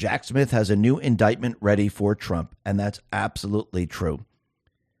 Jack Smith has a new indictment ready for Trump, and that's absolutely true.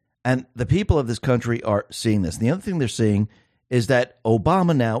 And the people of this country are seeing this. And the other thing they're seeing is that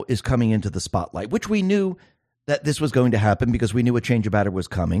Obama now is coming into the spotlight, which we knew that this was going to happen because we knew a change about it was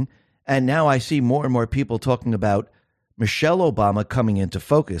coming. And now I see more and more people talking about Michelle Obama coming into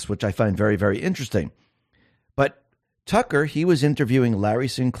focus, which I find very, very interesting. But Tucker, he was interviewing Larry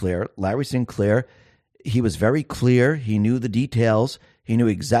Sinclair. Larry Sinclair, he was very clear. He knew the details. He knew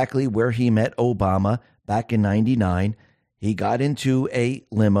exactly where he met Obama back in 99. He got into a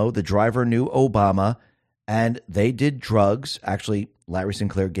limo. The driver knew Obama, and they did drugs. Actually, Larry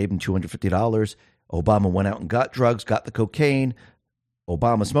Sinclair gave him $250. Obama went out and got drugs, got the cocaine.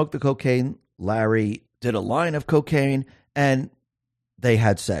 Obama smoked the cocaine. Larry did a line of cocaine, and they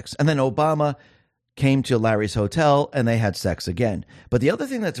had sex. And then Obama came to Larry's hotel, and they had sex again. But the other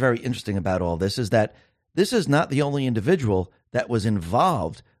thing that's very interesting about all this is that this is not the only individual that was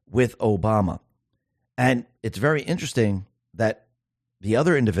involved with Obama. And it's very interesting that the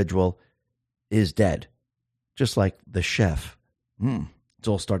other individual is dead, just like the chef. It's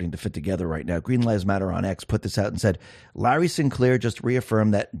all starting to fit together right now. Green Lives Matter on X put this out and said, Larry Sinclair just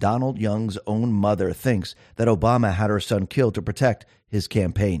reaffirmed that Donald Young's own mother thinks that Obama had her son killed to protect his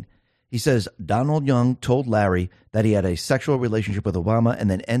campaign. He says Donald Young told Larry that he had a sexual relationship with Obama and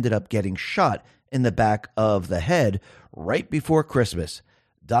then ended up getting shot in the back of the head right before Christmas.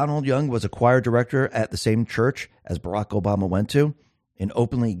 Donald Young was a choir director at the same church as Barack Obama went to, an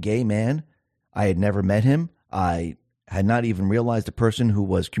openly gay man. I had never met him. I had not even realized the person who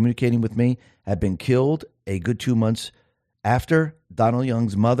was communicating with me had been killed a good 2 months after. Donald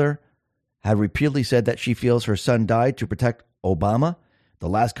Young's mother had repeatedly said that she feels her son died to protect Obama. The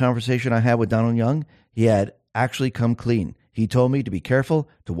last conversation I had with Donald Young, he had actually come clean. He told me to be careful,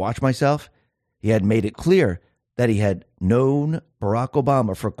 to watch myself. He had made it clear that he had known Barack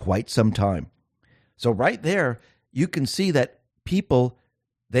Obama for quite some time. So right there, you can see that people,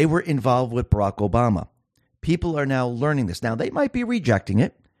 they were involved with Barack Obama. People are now learning this. Now, they might be rejecting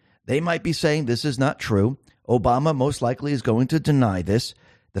it. They might be saying this is not true. Obama most likely is going to deny this.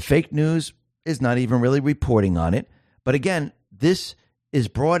 The fake news is not even really reporting on it. But again, this is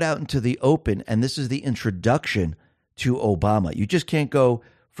brought out into the open, and this is the introduction to Obama. You just can't go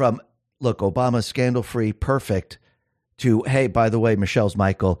from, look, Obama's scandal-free, perfect, to, hey, by the way, Michelle's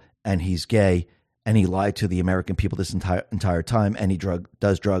Michael, and he's gay, and he lied to the American people this entire time, and he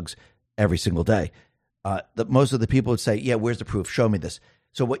does drugs every single day. Most of the people would say, yeah, where's the proof? Show me this.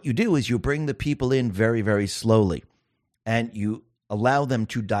 So what you do is you bring the people in very, very slowly, and you allow them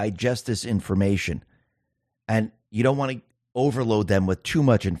to digest this information. And you don't want to overload them with too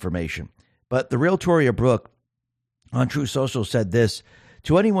much information. But the real Toria Brooke on True Social said this: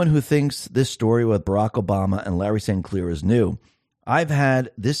 to anyone who thinks this story with Barack Obama and Larry Sinclair is new, I've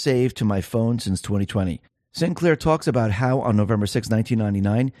had this saved to my phone since 2020. Sinclair talks about how on November 6,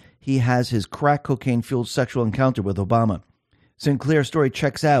 1999, he has his crack cocaine-fueled sexual encounter with Obama. Sinclair's story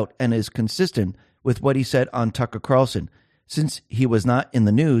checks out and is consistent with what he said on Tucker Carlson. Since he was not in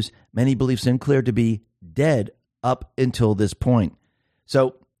the news, many believe Sinclair to be dead up until this point.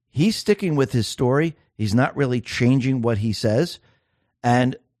 So he's sticking with his story. He's not really changing what he says.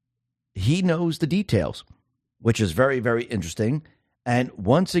 And he knows the details, which is very, very interesting. And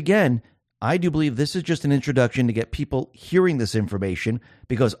once again, I do believe this is just an introduction to get people hearing this information,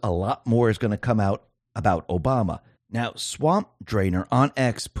 because a lot more is going to come out about Obama. Now, Swamp Drainer on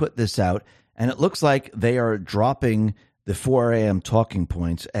X put this out, and it looks like they are dropping the 4 a.m. talking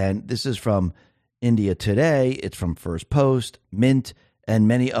points. And this is from India Today. It's from First Post, Mint, and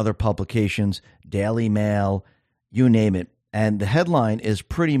many other publications, Daily Mail, you name it. And the headline is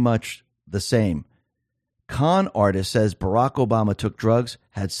pretty much the same. Con artist says Barack Obama took drugs,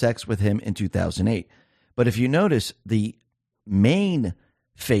 had sex with him in 2008. But if you notice, the main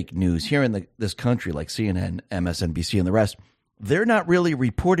fake news here in this country, like CNN, MSNBC, and the rest, they're not really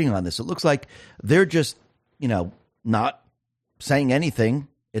reporting on this. It looks like they're just, not saying anything.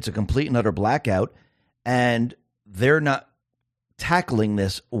 It's a complete and utter blackout, and they're not tackling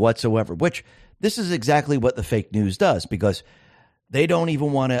this whatsoever, which this is exactly what the fake news does, because they don't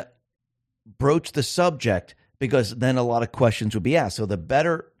even want to broach the subject, because then a lot of questions would be asked. So the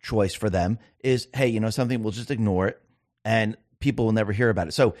better choice for them is, hey, something, we'll just ignore it, and people will never hear about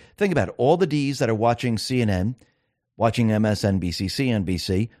it. So think about it. All the Ds that are watching CNN, watching MSNBC,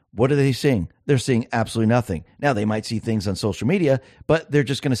 CNBC, what are they seeing? They're seeing absolutely nothing. Now, they might see things on social media, but they're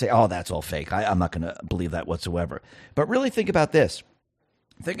just going to say, oh, that's all fake. I'm not going to believe that whatsoever. But really think about this.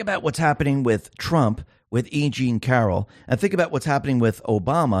 Think about what's happening with Trump, with E. Jean Carroll, and think about what's happening with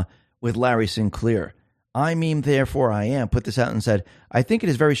Obama, with Larry Sinclair. I mean, therefore I am, put this out and said, I think it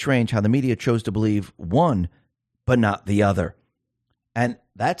is very strange how the media chose to believe one, but not the other. And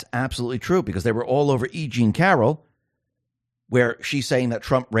that's absolutely true, because they were all over E. Jean Carroll, where she's saying that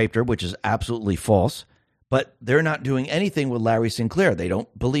Trump raped her, which is absolutely false. But they're not doing anything with Larry Sinclair. They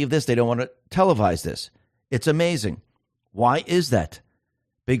don't believe this. They don't want to televise this. It's amazing. Why is that?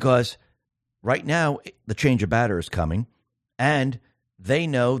 Because right now, the change of batter is coming, and they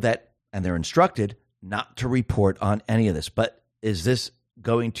know that, and they're instructed not to report on any of this. But is this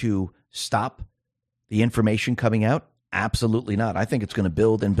going to stop the information coming out? Absolutely not. I think it's going to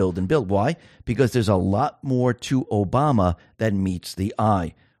build and build and build. Why? Because there's a lot more to Obama than meets the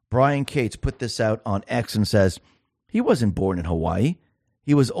eye. Brian Cates put this out on X and says, he wasn't born in Hawaii.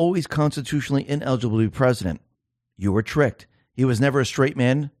 He was always constitutionally ineligible to be president. You were tricked. He was never a straight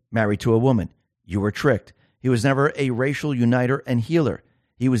man married to a woman. You were tricked. He was never a racial uniter and healer.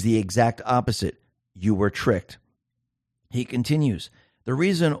 He was the exact opposite. You were tricked. He continues, the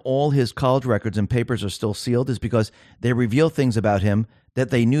reason all his college records and papers are still sealed is because they reveal things about him that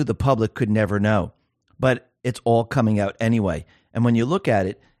they knew the public could never know. But it's all coming out anyway. And when you look at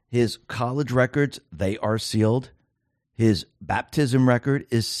it, his college records, they are sealed. His baptism record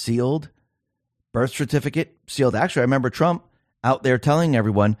is sealed. Birth certificate, sealed. Actually, I remember Trump out there telling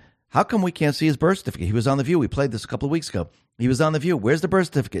everyone, how come we can't see his birth certificate? He was on The View. We played this a couple of weeks ago. He was on The View. Where's the birth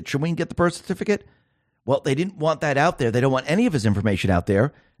certificate? Should we get the birth certificate? Well, they didn't want that out there. They don't want any of his information out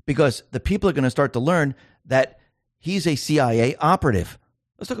there, because the people are going to start to learn that he's a CIA operative.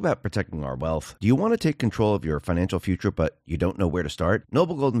 Let's talk about protecting our wealth. Do you want to take control of your financial future, but you don't know where to start?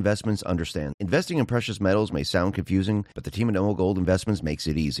 Noble Gold Investments understand. Investing in precious metals may sound confusing, but the team at Noble Gold Investments makes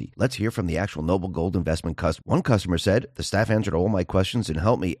it easy. Let's hear from the actual Noble Gold Investment customer. One customer said, the staff answered all my questions and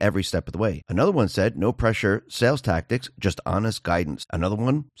helped me every step of the way. Another one said, no pressure, sales tactics, just honest guidance. Another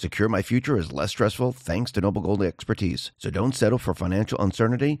one, secure my future is less stressful thanks to Noble Gold expertise. So don't settle for financial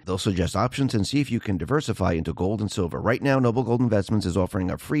uncertainty. They'll suggest options and see if you can diversify into gold and silver. Right now, Noble Gold Investments is offering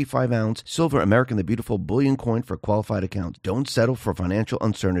a free 5-ounce silver American the Beautiful bullion coin for qualified accounts. Don't settle for financial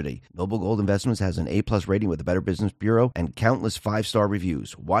uncertainty. Noble Gold Investments has an A-plus rating with the Better Business Bureau and countless 5-star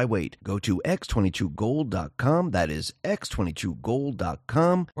reviews. Why wait? Go to x22gold.com. That is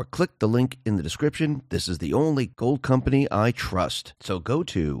x22gold.com, or click the link in the description. This is the only gold company I trust. So go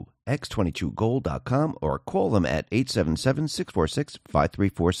to x22gold.com or call them at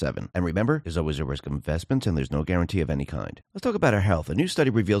 877-646-5347. And remember, there's always a risk of investments and there's no guarantee of any kind. Let's talk about our health. A new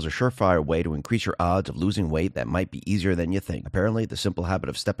study reveals a surefire way to increase your odds of losing weight that might be easier than you think. Apparently, the simple habit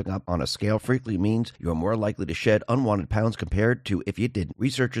of stepping up on a scale frequently means you're more likely to shed unwanted pounds compared to if you didn't.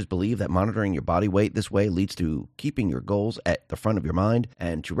 Researchers believe that monitoring your body weight this way leads to keeping your goals at the front of your mind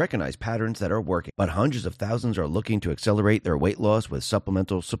and to recognize patterns that are working. But hundreds of thousands are looking to accelerate their weight loss with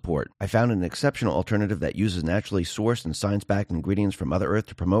supplemental support. I found an exceptional alternative that uses naturally sourced and science-backed ingredients from Mother Earth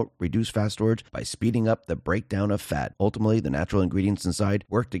to promote reduced fast storage by speeding up the breakdown of fat. Ultimately, the natural ingredients inside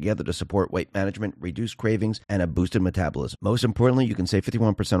work together to support weight management, reduce cravings, and a boosted metabolism. Most importantly, you can save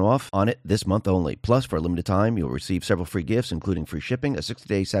 51% off on it this month only. Plus, for a limited time, you'll receive several free gifts, including free shipping, a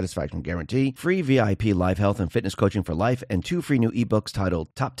 60-day satisfaction guarantee, free VIP live health and fitness coaching for life, and 2 free new ebooks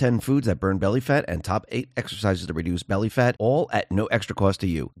titled Top 10 Foods That Burn Belly Fat and Top 8 Exercises to Reduce Belly Fat, all at no extra cost to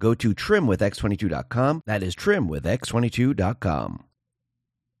you. Go to trimwithx22.com. That is trimwithx22.com.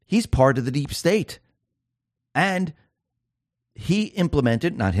 He's part of the deep state. And he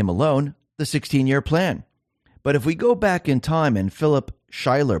implemented, not him alone, the 16-year plan. But if we go back in time, and Philip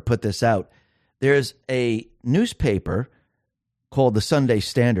Schuyler put this out, there's a newspaper called the Sunday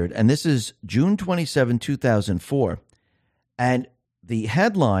Standard, and this is June 27, 2004. And the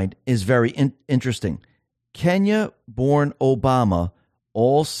headline is very interesting. Kenya-born Obama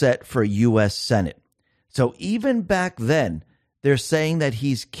all set for U.S. Senate. So even back then, they're saying that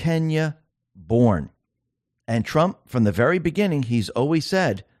he's Kenya-born. And Trump, from the very beginning, he's always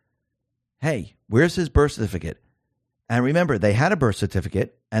said, hey, where's his birth certificate? And remember, they had a birth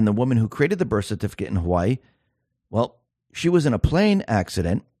certificate, and the woman who created the birth certificate in Hawaii, well, she was in a plane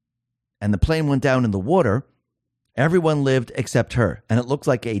accident, and the plane went down in the water. Everyone lived except her. And it looks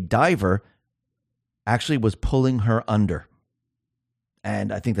like a diver actually was pulling her under.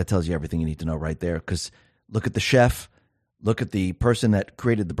 And I think that tells you everything you need to know right there, because look at the chef, look at the person that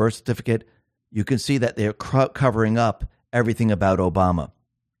created the birth certificate. You can see that they're covering up everything about Obama.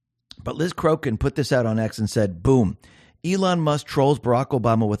 But Liz Crokin put this out on X and said, boom, Elon Musk trolls Barack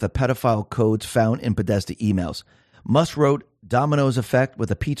Obama with the pedophile codes found in Podesta emails. Musk wrote Domino's effect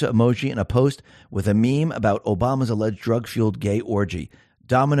with a pizza emoji in a post with a meme about Obama's alleged drug-fueled gay orgy.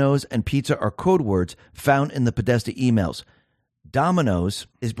 Domino's and pizza are code words found in the Podesta emails. Domino's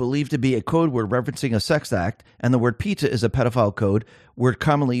is believed to be a code word referencing a sex act, and the word pizza is a pedophile code word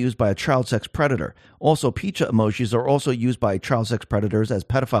commonly used by a child sex predator. Also, pizza emojis are also used by child sex predators as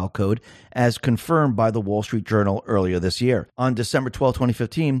pedophile code, as confirmed by the Wall Street Journal earlier this year. On December 12,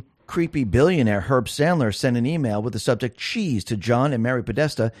 2015, creepy billionaire Herb Sandler sent an email with the subject cheese to John and Mary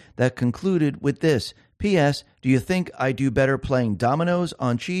Podesta that concluded with this, P.S. Do you think I do better playing dominoes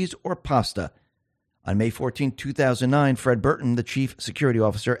on cheese or pasta? On May 14, 2009, Fred Burton, the chief security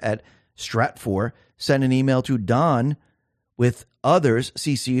officer at Stratfor, sent an email to Don with others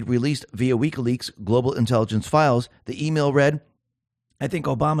CC'd released via WikiLeaks global intelligence files. The email read, I think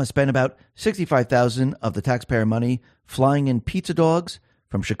Obama spent about $65,000 of the taxpayer money flying in pizza dogs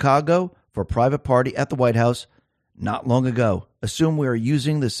from Chicago for a private party at the White House not long ago. Assume we are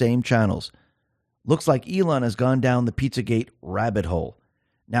using the same channels. Looks like Elon has gone down the Pizzagate rabbit hole.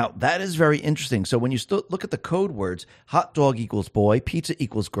 Now, that is very interesting. So when you look at the code words, hot dog equals boy, pizza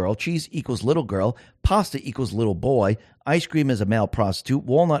equals girl, cheese equals little girl, pasta equals little boy, ice cream is a male prostitute,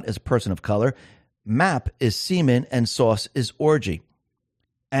 walnut is a person of color, map is semen, and sauce is orgy.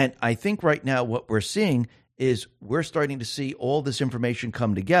 And I think right now what we're seeing is we're starting to see all this information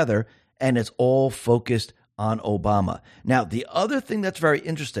come together, and it's all focused on Obama. Now, the other thing that's very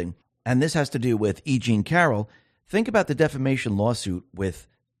interesting, and this has to do with E. Jean Carroll, think about the defamation lawsuit with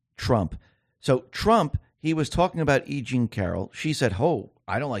Trump. So Trump, he was talking about E. Jean Carroll. She said, oh,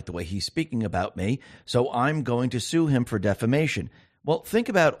 I don't like the way he's speaking about me, so I'm going to sue him for defamation. Well, think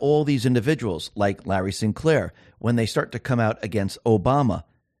about all these individuals like Larry Sinclair when they start to come out against Obama.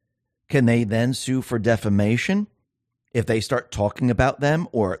 Can they then sue for defamation if they start talking about them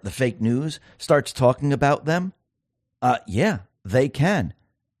or the fake news starts talking about them? Yeah, they can.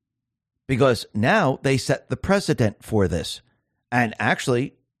 Because now they set the precedent for this. And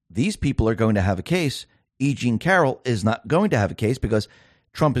actually, these people are going to have a case. E. Jean Carroll is not going to have a case because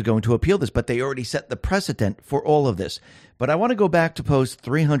Trump is going to appeal this, but they already set the precedent for all of this. But I want to go back to post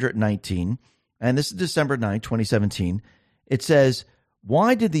 319, and this is December 9, 2017. It says,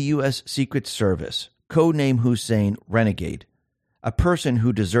 Why did the U.S. Secret Service codename Hussein Renegade, a person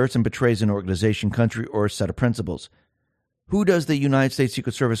who deserts and betrays an organization, country, or a set of principles? Who does the United States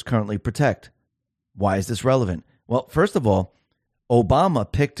Secret Service currently protect? Why is this relevant? Well, first of all, Obama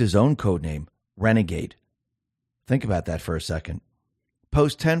picked his own codename, Renegade. Think about that for a second.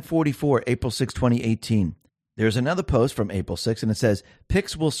 Post 1044, April 6, 2018. There's another post from April 6, and it says,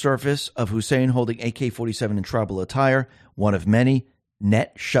 pics will surface of Hussein holding AK-47 in tribal attire, one of many,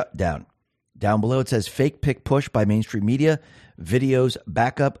 net shutdown. Down below it says, fake pic push by mainstream media, videos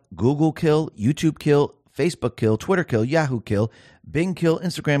backup, Google kill, YouTube kill, Facebook kill, Twitter kill, Yahoo kill, Bing kill,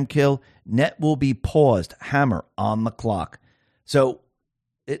 Instagram kill, net will be paused, hammer on the clock. So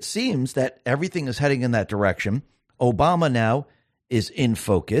it seems that everything is heading in that direction. Obama now is in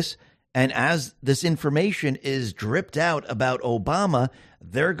focus. And as this information is dripped out about Obama,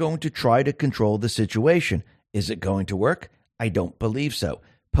 they're going to try to control the situation. Is it going to work? I don't believe so.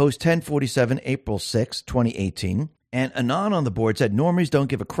 Post 1047, April 6, 2018. And Anon on the board said, normies don't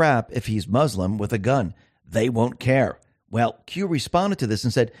give a crap if he's Muslim with a gun. They won't care. Well, Q responded to this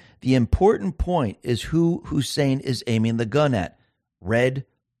and said, the important point is who Hussein is aiming the gun at. Red,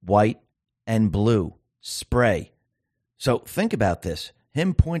 white, and blue. Spray. So think about this.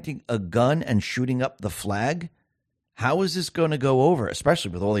 Him pointing a gun and shooting up the flag? How is this going to go over,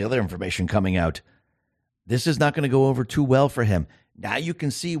 especially with all the other information coming out? This is not going to go over too well for him. Now you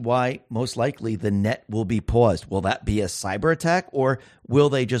can see why most likely the net will be paused. Will that be a cyber attack, or will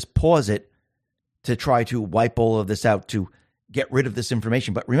they just pause it to try to wipe all of this out, to get rid of this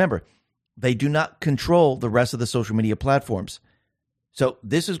information? But remember, they do not control the rest of the social media platforms. So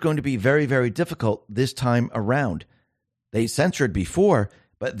this is going to be very, very difficult this time around. They censored before,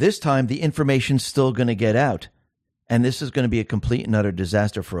 but this time the information's still going to get out. And this is going to be a complete and utter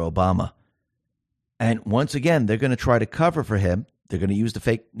disaster for Obama. And once again, they're going to try to cover for him. They're going to use the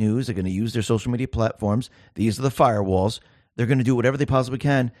fake news. They're going to use their social media platforms. These are the firewalls. They're going to do whatever they possibly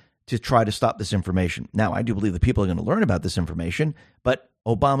can to try to stop this information. Now, I do believe that people are going to learn about this information, but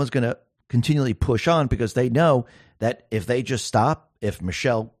Obama's going to continually push on because they know that if they just stop, if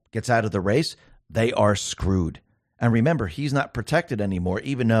Michelle gets out of the race, they are screwed. And remember, he's not protected anymore,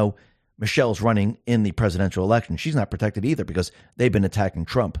 even though Michelle's running in the presidential election. She's not protected either because they've been attacking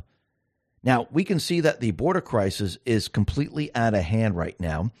Trump. Now, we can see that the border crisis is completely out of hand right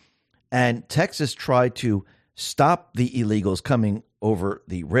now. And Texas tried to stop the illegals coming over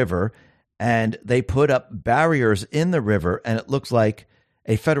the river, and they put up barriers in the river. And it looks like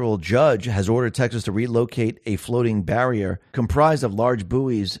a federal judge has ordered Texas to relocate a floating barrier comprised of large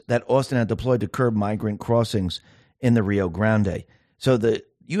buoys that Austin had deployed to curb migrant crossings in the Rio Grande. So the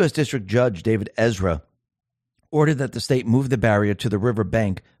U.S. District Judge David Ezra ordered that the state move the barrier to the river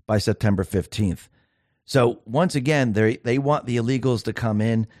bank by September 15th. So once again, they want the illegals to come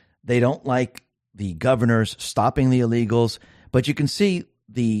in. They don't like the governors stopping the illegals. But you can see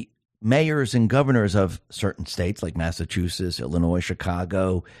the mayors and governors of certain states like Massachusetts, Illinois,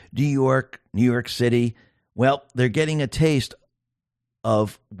 Chicago, New York City. Well, they're getting a taste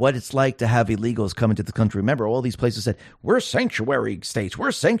of what it's like to have illegals come into the country. Remember, all these places said, we're sanctuary states,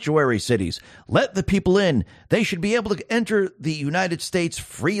 we're sanctuary cities. Let the people in. They should be able to enter the United States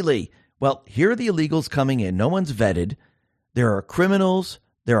freely. Well, here are the illegals coming in. No one's vetted. There are criminals.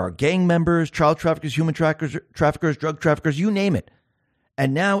 There are gang members, child traffickers, human traffickers, drug traffickers, you name it.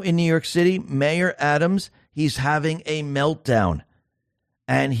 And now in New York City, Mayor Adams, he's having a meltdown.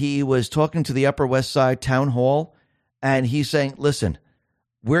 And he was talking to the Upper West Side Town Hall, and he's saying, listen,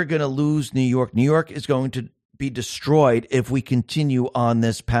 we're going to lose New York. New York is going to be destroyed if we continue on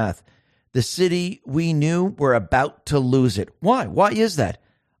this path. The city we knew, we're about to lose it. Why? Why is that?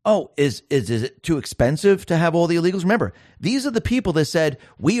 Oh, is it too expensive to have all the illegals? Remember, these are the people that said,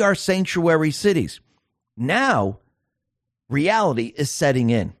 we are sanctuary cities. Now, reality is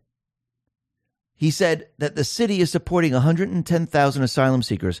setting in. He said that the city is supporting 110,000 asylum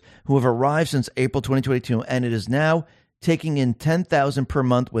seekers who have arrived since April 2022, and it is now taking in 10,000 per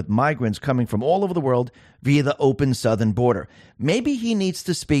month with migrants coming from all over the world via the open southern border. Maybe he needs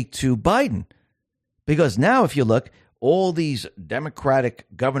to speak to Biden, because now if you look, all these Democratic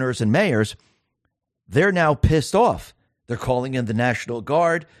governors and mayors, they're now pissed off. They're calling in the National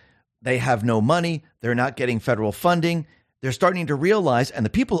Guard. They have no money. They're not getting federal funding. They're starting to realize, and the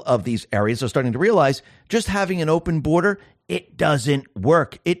people of these areas are starting to realize, just having an open border, it doesn't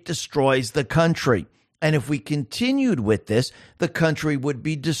work. It destroys the country. And if we continued with this, the country would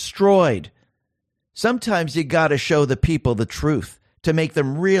be destroyed. Sometimes you got to show the people the truth to make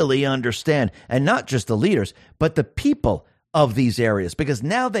them really understand, and not just the leaders, but the people of these areas, because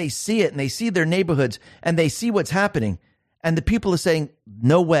now they see it and they see their neighborhoods and they see what's happening. And the people are saying,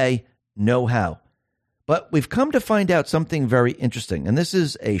 no way, no how. But we've come to find out something very interesting, and this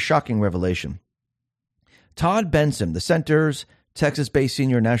is a shocking revelation. Todd Benson, the Center's Texas-based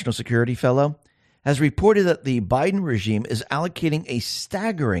senior national security fellow, has reported that the Biden regime is allocating a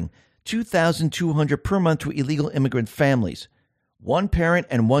staggering $2,200 per month to illegal immigrant families, one parent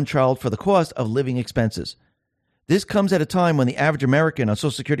and one child, for the cost of living expenses. This comes at a time when the average American on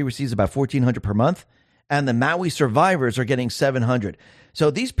Social Security receives about $1,400 per month, and the Maui survivors are getting $700.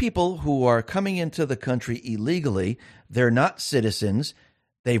 So these people who are coming into the country illegally, they're not citizens,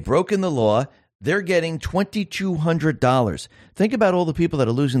 they've broken the law, they're getting $2,200. Think about all the people that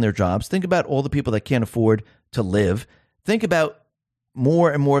are losing their jobs. Think about all the people that can't afford to live. Think about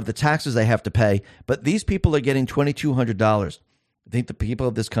more and more of the taxes they have to pay. But these people are getting $2,200. I think the people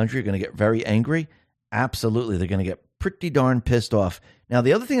of this country are going to get very angry. Absolutely. They're going to get pretty darn pissed off. Now,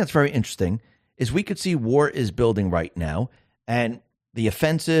 the other thing that's very interesting is we could see war is building right now, and the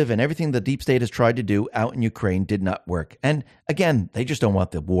offensive and everything the deep state has tried to do out in Ukraine did not work. And again, they just don't want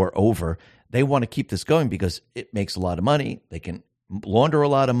the war over. They want to keep this going because it makes a lot of money. They can launder a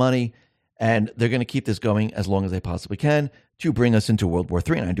lot of money, and they're going to keep this going as long as they possibly can to bring us into World War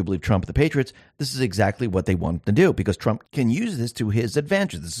III. And I do believe Trump and the Patriots, this is exactly what they want to do, because Trump can use this to his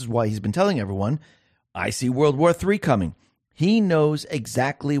advantage. This is why he's been telling everyone, I see World War III coming. He knows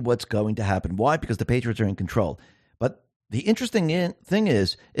exactly what's going to happen. Why? Because the Patriots are in control. But the interesting thing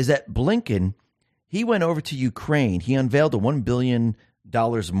is that Blinken, he went over to Ukraine. He unveiled a $1 billion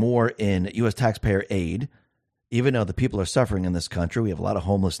more in U.S. taxpayer aid, even though the people are suffering in this country. We have a lot of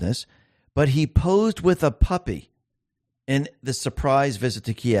homelessness. But he posed with a puppy in the surprise visit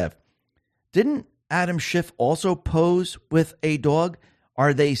to Kiev. Didn't Adam Schiff also pose with a dog?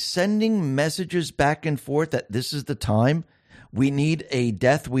 Are they sending messages back and forth that this is the time? We need a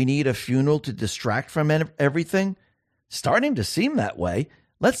death. We need a funeral to distract from everything. Starting to seem that way.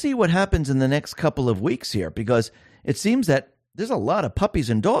 Let's see what happens in the next couple of weeks here, because it seems that there's a lot of puppies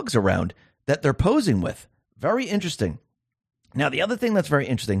and dogs around that they're posing with. Very interesting. Now, the other thing that's very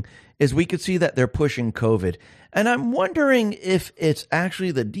interesting is we could see that they're pushing COVID. And I'm wondering if it's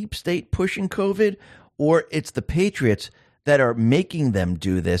actually the deep state pushing COVID, or it's the Patriots that are making them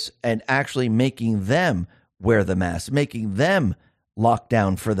do this and actually making them wear the mask, making them lock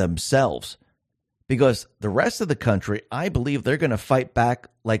down for themselves. Because the rest of the country, I believe they're going to fight back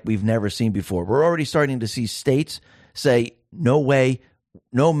like we've never seen before. We're already starting to see states say, no way,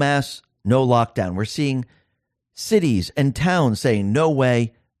 no masks, no lockdown. We're seeing cities and towns saying, no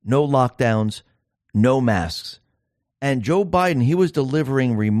way, no lockdowns, no masks. And Joe Biden, he was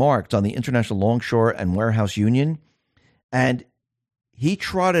delivering remarks on the International Longshore and Warehouse Union, and he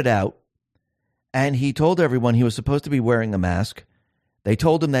trotted out and he told everyone he was supposed to be wearing a mask. They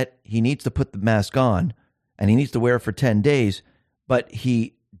told him that he needs to put the mask on and he needs to wear it for 10 days, but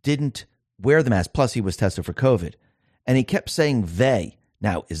he didn't wear the mask. Plus, he was tested for COVID. And he kept saying they.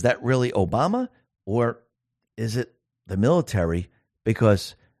 Now, is that really Obama, or is it the military?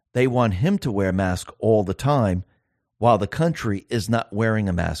 Because they want him to wear a mask all the time while the country is not wearing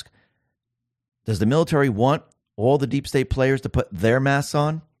a mask. Does the military want all the deep state players to put their masks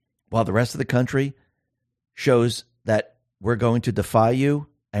on while the rest of the country shows that we're going to defy you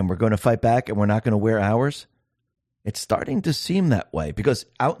and we're going to fight back and we're not going to wear ours? It's starting to seem that way, because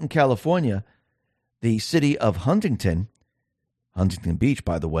out in California, the city of Huntington Beach,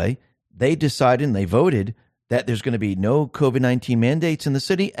 by the way, they decided and they voted that there's going to be no COVID-19 mandates in the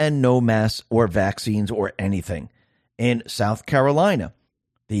city and no masks or vaccines or anything. In South Carolina,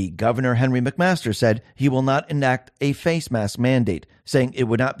 the governor, Henry McMaster, said he will not enact a face mask mandate, saying it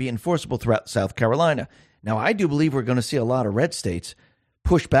would not be enforceable throughout South Carolina. Now, I do believe we're going to see a lot of red states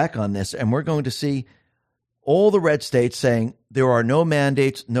push back on this, and we're going to see all the red states saying there are no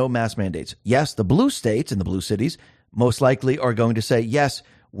mandates, no mask mandates. Yes, the blue states and the blue cities most likely are going to say, yes,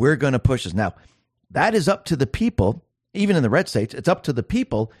 we're going to push this. Now, that is up to the people. Even in the red states, it's up to the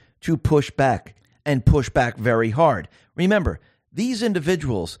people to push back and push back very hard. Remember, these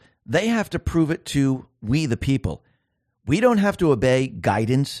individuals, they have to prove it to we the people. We don't have to obey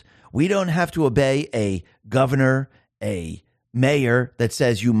guidance. We don't have to obey a governor, a mayor that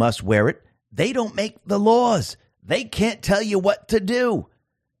says you must wear it. They don't make the laws. They can't tell you what to do.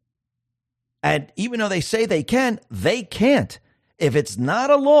 And even though they say they can, they can't. If it's not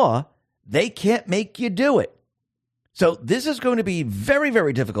a law, they can't make you do it. So this is going to be very,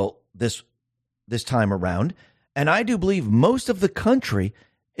 very difficult this time around. And I do believe most of the country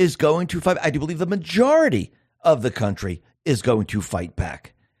is going to fight. I do believe the majority of the country is going to fight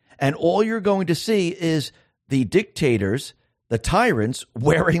back. And all you're going to see is the dictators, the tyrants,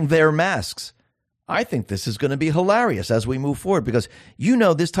 wearing their masks. I think this is going to be hilarious as we move forward because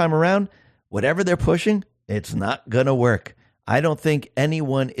this time around, whatever they're pushing, it's not going to work. I don't think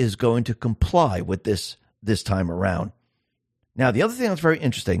anyone is going to comply with this time around. Now, the other thing that's very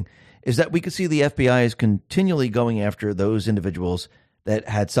interesting is that we could see the FBI is continually going after those individuals that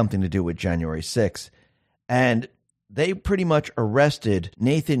had something to do with January 6th. And they pretty much arrested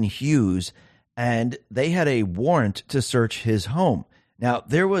Nathan Hughes, and they had a warrant to search his home. Now,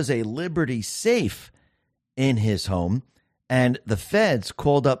 there was a Liberty safe in his home, and the feds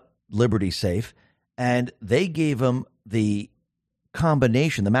called up Liberty Safe, and they gave him the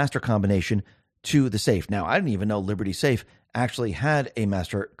combination, the master combination to the safe. Now, I didn't even know Liberty Safe actually had a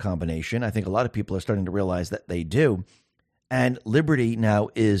master combination. I think a lot of people are starting to realize that they do. And Liberty now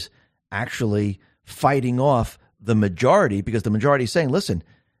is actually fighting off the majority because the majority is saying, listen,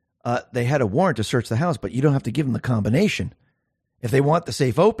 they had a warrant to search the house, but you don't have to give them the combination. If they want the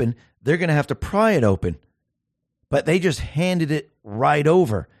safe open, they're going to have to pry it open. But they just handed it right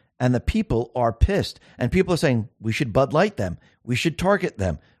over. And the people are pissed. And people are saying, we should Bud Light them. We should target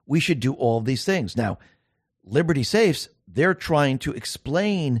them. We should do all of these things. Now, Liberty Safes, they're trying to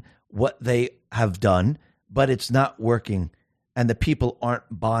explain what they have done, but it's not working. And the people aren't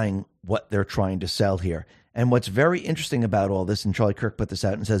buying what they're trying to sell here. And what's very interesting about all this, and Charlie Kirk put this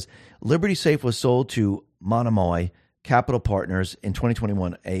out and says, Liberty Safe was sold to Monomoy Capital Partners in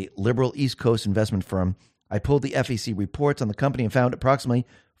 2021, a liberal East Coast investment firm. I pulled the FEC reports on the company and found approximately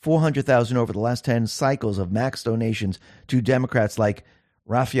 $400,000 over the last 10 cycles of max donations to Democrats like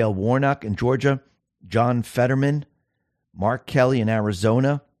Raphael Warnock in Georgia, John Fetterman, Mark Kelly in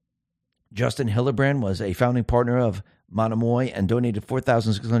Arizona. Justin Hildebrand was a founding partner of Monomoy and donated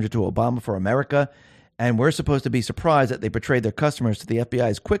 $4,600 to Obama for America. And we're supposed to be surprised that they betrayed their customers to the FBI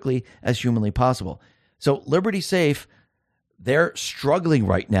as quickly as humanly possible. So Liberty Safe, they're struggling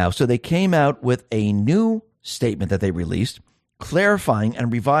right now. So they came out with a new statement that they released, clarifying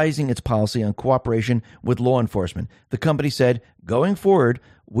and revising its policy on cooperation with law enforcement. The company said, going forward,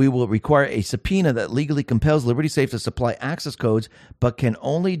 we will require a subpoena that legally compels Liberty Safe to supply access codes, but can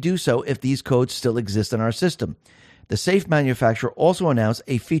only do so if these codes still exist in our system. The safe manufacturer also announced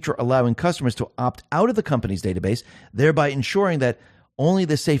a feature allowing customers to opt out of the company's database, thereby ensuring that only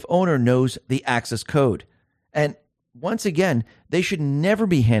the safe owner knows the access code. And once again, they should never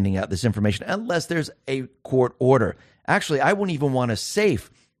be handing out this information unless there's a court order. Actually, I wouldn't even want a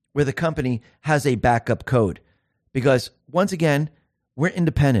safe where the company has a backup code because, once again, we're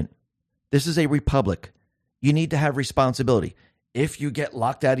independent. This is a republic. You need to have responsibility. If you get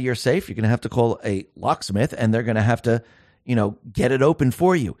locked out of your safe, you're going to have to call a locksmith and they're going to have to, get it open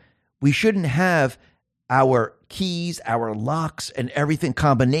for you. We shouldn't have our keys, our locks and everything,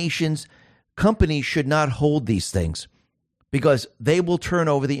 combinations. Companies should not hold these things because they will turn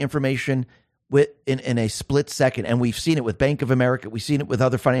over the information in a split second. And we've seen it with Bank of America. We've seen it with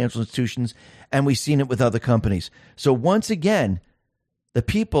other financial institutions and we've seen it with other companies. So once again, the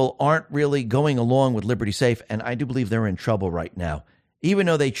people aren't really going along with Liberty Safe, and I do believe they're in trouble right now. Even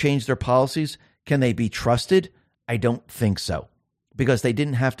though they changed their policies, can they be trusted? I don't think so, because they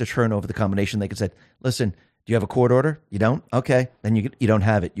didn't have to turn over the combination. They could say, listen, do you have a court order? You don't? Okay, then you don't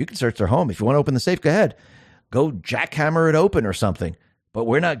have it. You can search their home. If you want to open the safe, go ahead. Go jackhammer it open or something, but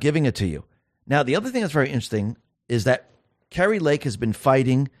we're not giving it to you. Now, the other thing that's very interesting is that Kari Lake has been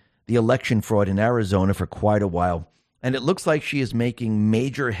fighting the election fraud in Arizona for quite a while. And it looks like she is making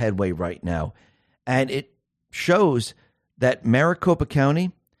major headway right now. And it shows that Maricopa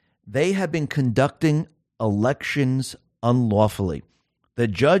County, they have been conducting elections unlawfully. The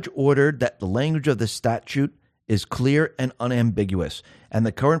judge ordered that the language of the statute is clear and unambiguous, and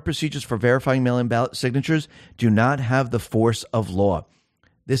the current procedures for verifying mail-in ballot signatures do not have the force of law.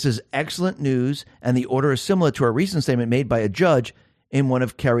 This is excellent news, and the order is similar to a recent statement made by a judge in one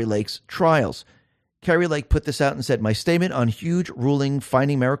of Kari Lake's trials. Kari Lake put this out and said, my statement on huge ruling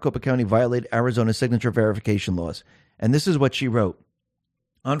finding Maricopa County violated Arizona signature verification laws. And this is what she wrote.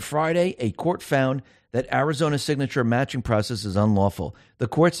 On Friday, a court found that Arizona's signature matching process is unlawful. The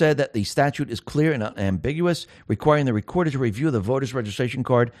court said that the statute is clear and unambiguous, requiring the recorder to review the voter's registration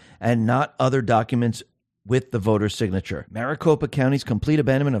card and not other documents with the voter's signature. Maricopa County's complete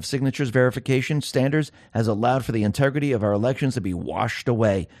abandonment of signatures verification standards has allowed for the integrity of our elections to be washed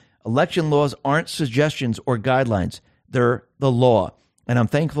away. Election laws aren't suggestions or guidelines. They're the law. And I'm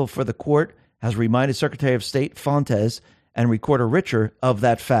thankful for the court has reminded Secretary of State Fontes and Recorder Richer of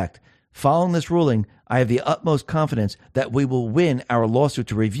that fact. Following this ruling, I have the utmost confidence that we will win our lawsuit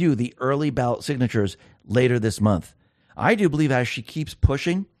to review the early ballot signatures later this month. I do believe as she keeps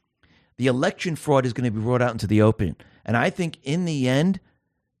pushing, the election fraud is going to be brought out into the open. And I think in the end,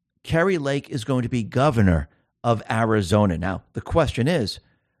 Kerry Lake is going to be governor of Arizona. Now, the question is,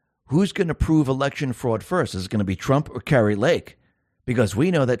 who's going to prove election fraud first? Is it going to be Trump or Kerry Lake? Because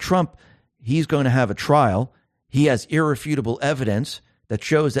we know that Trump, he's going to have a trial. He has irrefutable evidence that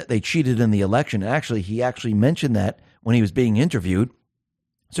shows that they cheated in the election. Actually, he actually mentioned that when he was being interviewed.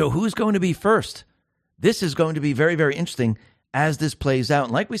 So who's going to be first? This is going to be very, very interesting as this plays out.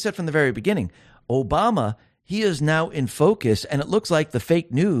 And like we said from the very beginning, Obama, he is now in focus, and it looks like the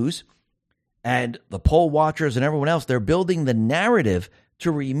fake news and the poll watchers and everyone else, they're building the narrative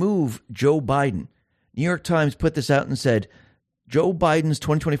to remove Joe Biden. New York Times put this out and said, Joe Biden's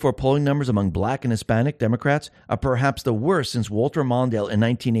 2024 polling numbers among black and Hispanic Democrats are perhaps the worst since Walter Mondale in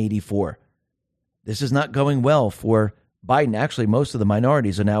 1984. This is not going well for Biden. Actually, most of the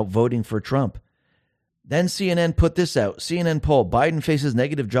minorities are now voting for Trump. Then CNN put this out. CNN poll, Biden faces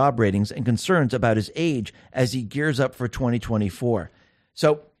negative job ratings and concerns about his age as he gears up for 2024.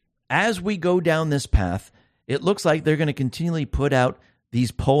 So as we go down this path, it looks like they're going to continually put out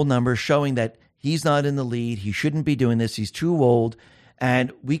these poll numbers showing that he's not in the lead. He shouldn't be doing this. He's too old.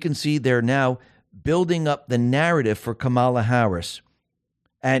 And we can see they're now building up the narrative for Kamala Harris.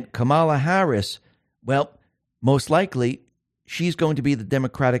 And Kamala Harris, well, most likely she's going to be the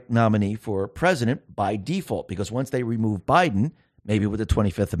Democratic nominee for president by default, because once they remove Biden, maybe with the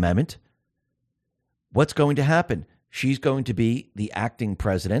 25th Amendment, what's going to happen? She's going to be the acting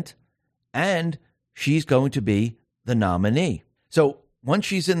president, and she's going to be the nominee. So once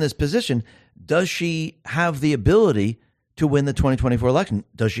she's in this position, does she have the ability to win the 2024 election?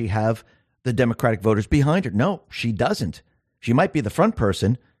 Does she have the Democratic voters behind her? No, she doesn't. She might be the front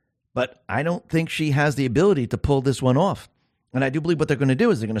person, but I don't think she has the ability to pull this one off. And I do believe what they're going to do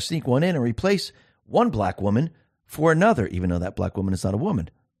is they're going to sneak one in and replace one black woman for another, even though that black woman is not a woman.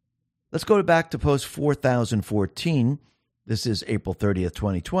 Let's go back to post 4014. This is April 30th,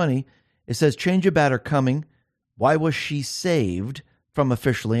 2020. It says, change about her coming. Why was she saved from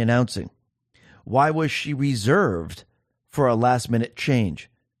officially announcing? Why was she reserved for a last-minute change?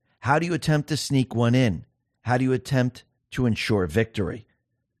 How do you attempt to sneak one in? How do you attempt to ensure victory?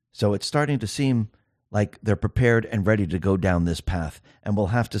 So it's starting to seem like they're prepared and ready to go down this path, and we'll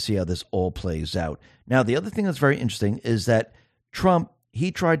have to see how this all plays out. Now, the other thing that's very interesting is that Trump,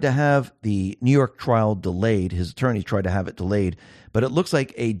 he tried to have the New York trial delayed. His attorney tried to have it delayed, but it looks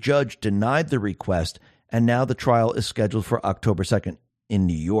like a judge denied the request, and now the trial is scheduled for October 2nd in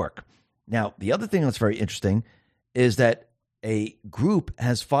New York. Now, the other thing that's very interesting is that a group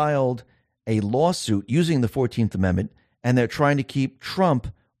has filed a lawsuit using the 14th Amendment, and they're trying to keep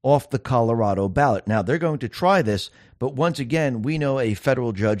Trump off the Colorado ballot. Now, they're going to try this, but once again, we know a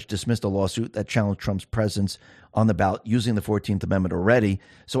federal judge dismissed a lawsuit that challenged Trump's presence on the ballot using the 14th Amendment already.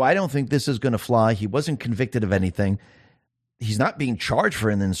 So I don't think this is going to fly. He wasn't convicted of anything. He's not being charged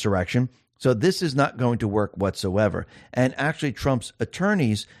for an insurrection. So this is not going to work whatsoever. And actually, Trump's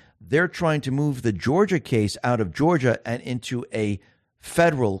attorneys, they're trying to move the Georgia case out of Georgia and into a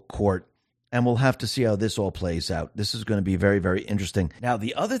federal court. And we'll have to see how this all plays out. This is going to be very, very interesting. Now,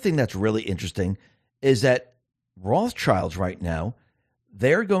 the other thing that's really interesting is that Rothschilds right now,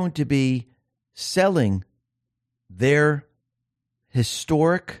 they're going to be selling their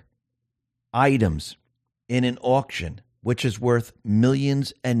historic items in an auction, which is worth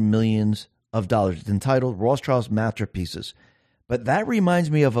millions and millions of dollars. It's entitled Rothschilds Masterpieces. But that reminds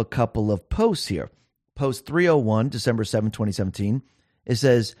me of a couple of posts here. Post 301, December 7, 2017. It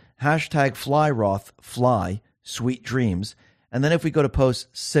says, hashtag fly Roth, fly, sweet dreams. And then if we go to post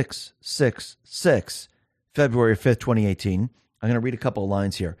 666, February 5th, 2018, I'm going to read a couple of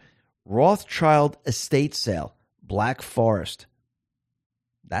lines here. Rothschild estate sale, Black Forest.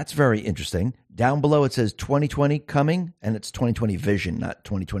 That's very interesting. Down below it says 2020 coming, and it's 2020 vision, not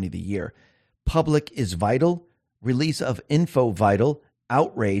 2020 the year. Public is vital. Release of info vital.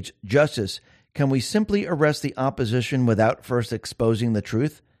 Outrage. Justice. Can we simply arrest the opposition without first exposing the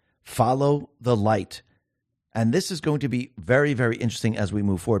truth? Follow the light. And this is going to be very, very interesting as we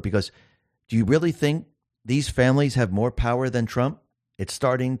move forward, because do you really think these families have more power than Trump? It's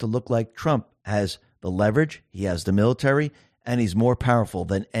starting to look like Trump has the leverage, he has the military, and he's more powerful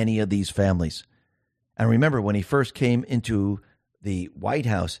than any of these families. And remember, when he first came into the White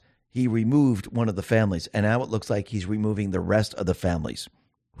House, he removed one of the families, and now it looks like he's removing the rest of the families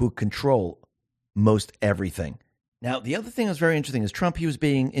who control most everything. Now, the other thing that's very interesting is Trump, he was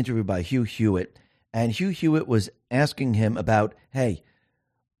being interviewed by Hugh Hewitt, and Hugh Hewitt was asking him about, hey,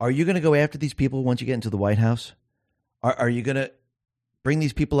 are you going to go after these people once you get into the White House? Are you going to bring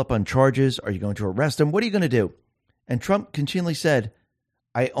these people up on charges? Are you going to arrest them? What are you going to do? And Trump continually said,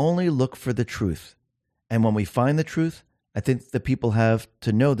 I only look for the truth. And when we find the truth, I think the people have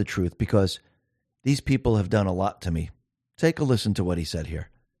to know the truth because these people have done a lot to me. Take a listen to what he said here.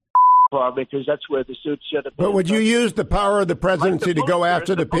 Because that's where the suit should have been. But would you use the power of the presidency to go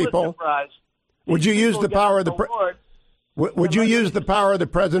after the people? Would you use the power of the Would you use the power of the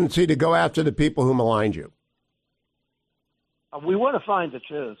presidency to go after the people who maligned you? We want to find the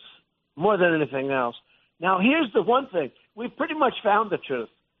truth more than anything else. Now, here's the one thing. We've pretty much found the truth.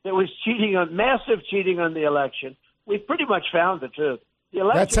 There was massive cheating on the election. We've pretty much found the truth.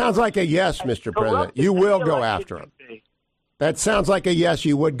 That sounds like a yes, Mr. President. You will go after him. That sounds like a yes,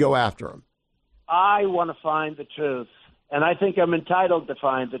 you would go after him. I want to find the truth, and I think I'm entitled to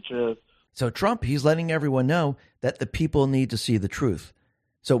find the truth. So Trump, he's letting everyone know that the people need to see the truth.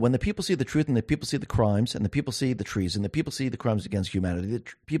 So when the people see the truth and the people see the crimes and the people see the treason, the people see the crimes against humanity, the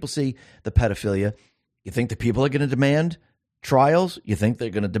people see the pedophilia, you think the people are going to demand trials? You think they're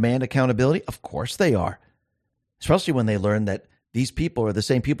going to demand accountability? Of course they are. Especially when they learn that these people are the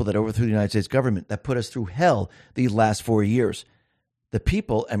same people that overthrew the United States government, that put us through hell these last 4 years. The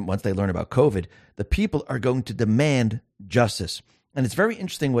people, and once they learn about COVID, the people are going to demand justice. And it's very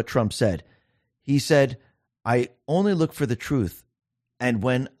interesting what Trump said. He said, I only look for the truth, and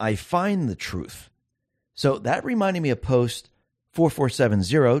when I find the truth. So that reminded me of post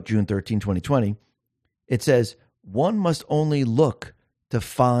 4470, June 13, 2020. It says, one must only look to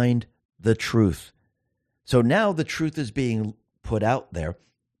find the truth. So now the truth is being put out there.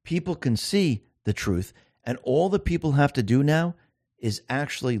 People can see the truth, and all the people have to do now is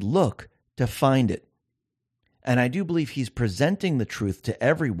actually look to find it. And I do believe he's presenting the truth to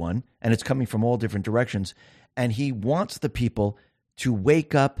everyone, and it's coming from all different directions. And he wants the people to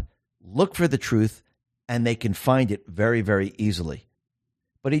wake up, look for the truth, and they can find it very, very easily.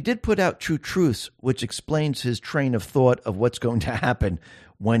 But he did put out two truths, which explains his train of thought of what's going to happen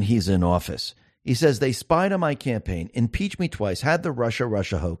when he's in office. He says, they spied on my campaign, impeached me twice, had the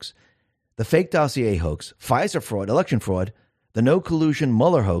Russia hoax, the fake dossier hoax, Pfizer fraud, election fraud, the no collusion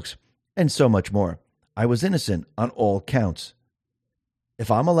Mueller hoax, and so much more. I was innocent on all counts.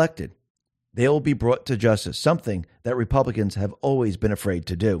 If I'm elected, they will be brought to justice, something that Republicans have always been afraid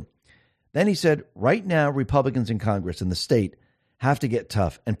to do. Then he said, right now, Republicans in Congress and the state have to get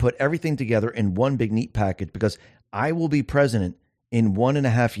tough and put everything together in one big neat package because I will be president in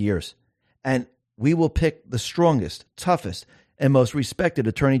 1.5 years. And we will pick the strongest, toughest, and most respected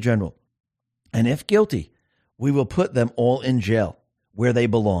attorney general. And if guilty, we will put them all in jail where they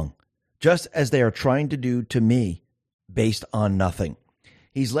belong, just as they are trying to do to me based on nothing.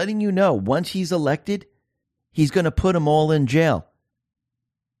 He's letting you know once he's elected, he's going to put them all in jail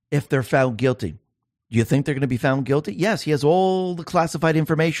if they're found guilty. Do you think they're going to be found guilty? Yes, he has all the classified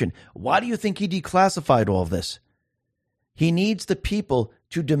information. Why do you think he declassified all of this? He needs the people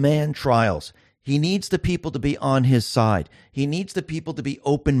to demand trials. He needs the people to be on his side. He needs the people to be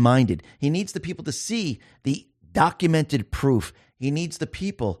open-minded. He needs the people to see the documented proof. He needs the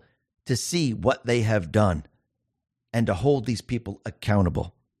people to see what they have done and to hold these people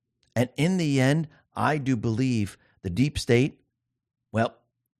accountable. And in the end, I do believe the deep state, well,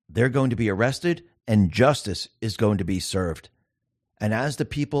 they're going to be arrested and justice is going to be served. And as the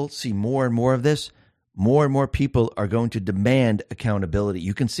people see more and more of this, more and more people are going to demand accountability.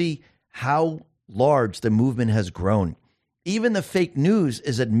 You can see how large the movement has grown. Even the fake news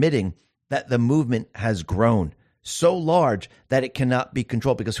is admitting that the movement has grown so large that it cannot be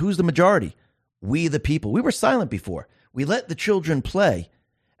controlled. Because who's the majority? We, the people. We were silent before. We let the children play.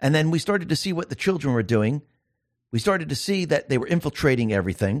 And then we started to see what the children were doing. We started to see that they were infiltrating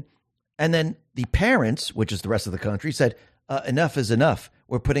everything. And then the parents, which is the rest of the country, said, enough is enough.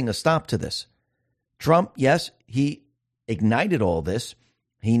 We're putting a stop to this. Trump, yes, he ignited all this.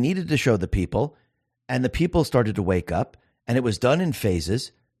 He needed to show the people, and the people started to wake up, and it was done in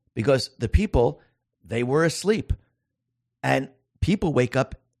phases because the people, they were asleep. And people wake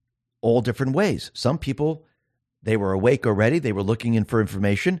up all different ways. Some people, they were awake already. They were looking in for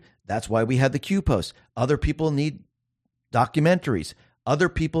information. That's why we had the Q post. Other people need documentaries. Other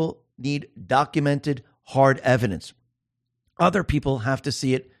people need documented hard evidence. Other people have to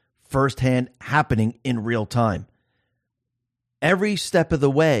see it firsthand happening in real time. Every step of the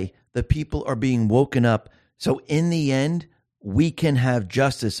way, the people are being woken up. So in the end, we can have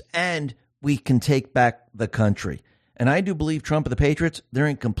justice and we can take back the country. And I do believe Trump and the Patriots, they're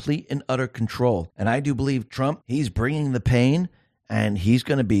in complete and utter control. And I do believe Trump, he's bringing the pain and he's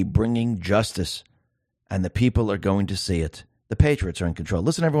going to be bringing justice. And the people are going to see it. The Patriots are in control.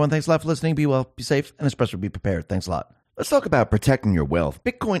 Listen, everyone, thanks a lot for listening. Be well, be safe, and especially be prepared. Thanks a lot. Let's talk about protecting your wealth.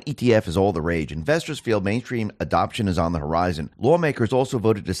 Bitcoin ETF is all the rage. Investors feel mainstream adoption is on the horizon. Lawmakers also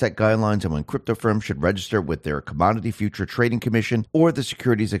voted to set guidelines on when crypto firms should register with their Commodity Future Trading Commission or the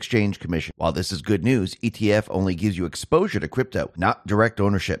Securities Exchange Commission. While this is good news, ETF only gives you exposure to crypto, not direct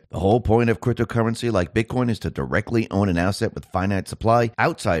ownership. The whole point of cryptocurrency like Bitcoin is to directly own an asset with finite supply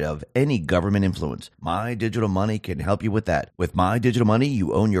outside of any government influence. My Digital Money can help you with that. With My Digital Money,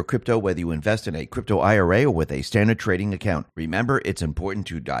 you own your crypto whether you invest in a crypto IRA or with a standard trading account. Remember, it's important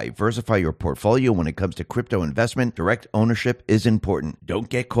to diversify your portfolio when it comes to crypto investment. Direct ownership is important. Don't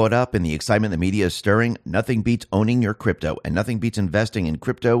get caught up in the excitement the media is stirring. Nothing beats owning your crypto, and nothing beats investing in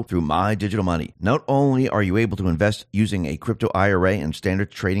crypto through My Digital Money. Not only are you able to invest using a crypto IRA and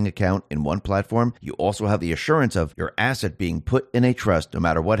standard trading account in one platform, you also have the assurance of your asset being put in a trust. No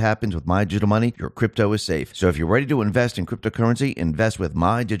matter what happens with My Digital Money, your crypto is safe. So if you're ready to invest in cryptocurrency, invest with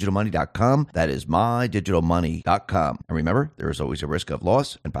MyDigitalMoney.com. That is MyDigitalMoney.com. And remember, there is always a risk of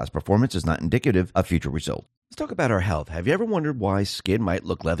loss, and past performance is not indicative of future results. Let's talk about our health. Have you ever wondered why skin might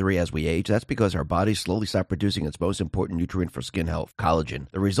look leathery as we age? That's because our bodies slowly stop producing its most important nutrient for skin health, collagen.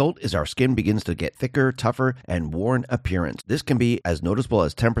 The result is our skin begins to get thicker, tougher, and worn appearance. This can be as noticeable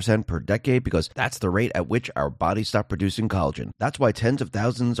as 10% per decade because that's the rate at which our bodies stop producing collagen. That's why tens of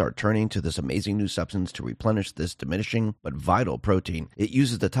thousands are turning to this amazing new substance to replenish this diminishing but vital protein. It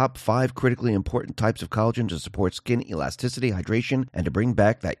uses the top 5 critically important types of collagen to support skin elasticity, hydration, and to bring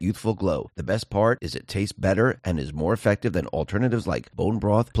back that youthful glow. The best part is it tastes better and is more effective than alternatives like bone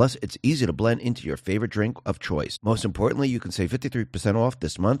broth. Plus, it's easy to blend into your favorite drink of choice. Most importantly, you can save 53% off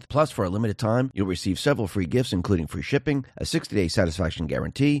this month. Plus, for a limited time, you'll receive several free gifts, including free shipping, a 60-day satisfaction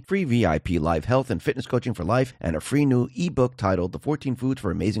guarantee, free VIP live health and fitness coaching for life, and a free new ebook titled The 14 Foods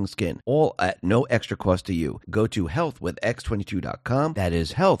for Amazing Skin, all at no extra cost to you. Go to healthwithx22.com. That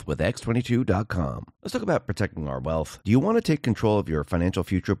is healthwithx22.com. Let's talk about protecting our wealth. Do you want to take control of your financial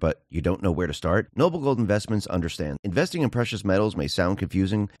future, but you don't know where to start? Noble Gold Investments understand. Investing in precious metals may sound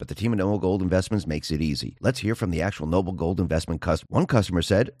confusing, but the team at Noble Gold Investments makes it easy. Let's hear from the actual Noble Gold Investment customer. One customer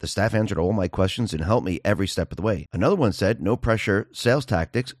said, "The staff answered all my questions and helped me every step of the way." Another one said, "No pressure, sales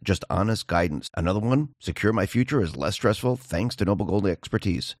tactics, just honest guidance." Another one, "Secure my future is less stressful thanks to Noble Gold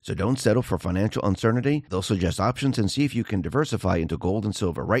expertise." So don't settle for financial uncertainty. They'll suggest options and see if you can diversify into gold and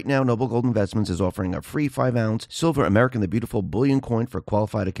silver. Right now, Noble Gold Investments is offering a free 5-ounce silver American the Beautiful bullion coin for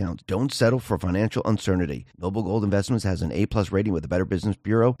qualified accounts. Don't settle for financial uncertainty. Noble Gold Investments has an A+ rating with the Better Business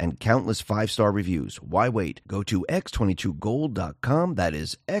Bureau and countless 5-star reviews. Why wait? Go to x22gold.com. That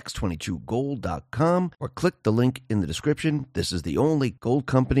is x22gold.com, or click the link in the description. This is the only gold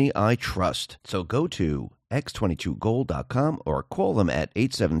company I trust. So go to x22gold.com or call them at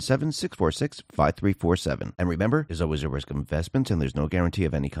 877-646-5347. And remember, there's always a risk of investments and there's no guarantee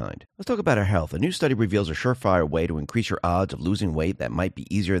of any kind. Let's talk about our health. A new study reveals a surefire way to increase your odds of losing weight that might be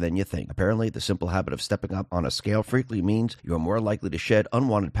easier than you think. Apparently, the simple habit of stepping up on a scale frequently means you are more likely to shed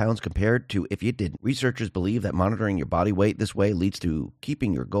unwanted pounds compared to if you didn't. Researchers believe that monitoring your body weight this way leads to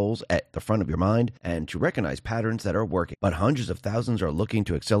keeping your goals at the front of your mind and to recognize patterns that are working. But hundreds of thousands are looking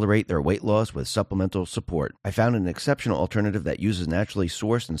to accelerate their weight loss with supplemental support. I found an exceptional alternative that uses naturally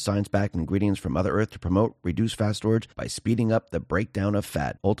sourced and science-backed ingredients from Mother Earth to promote reduced fat storage by speeding up the breakdown of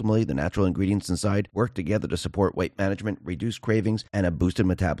fat. Ultimately, the natural ingredients inside work together to support weight management, reduce cravings, and a boosted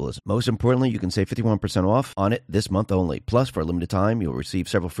metabolism. Most importantly, you can save 51% off on it this month only. Plus, for a limited time, you'll receive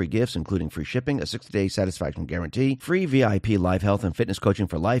several free gifts, including free shipping, a 60-day satisfaction guarantee, free VIP live health and fitness coaching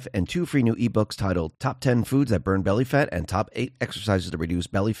for life, and 2 free new ebooks titled Top 10 Foods That Burn Belly Fat and Top 8 Exercises to Reduce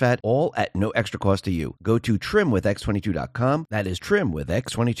Belly Fat, all at no extra cost to you. Go to trimwithx22.com. That is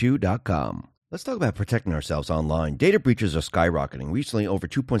trimwithx22.com. Let's talk about protecting ourselves online. Data breaches are skyrocketing. Recently, over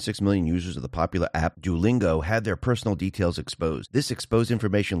 2.6 million users of the popular app Duolingo had their personal details exposed. This exposed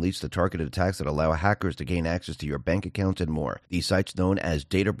information leads to targeted attacks that allow hackers to gain access to your bank accounts and more. These sites, known as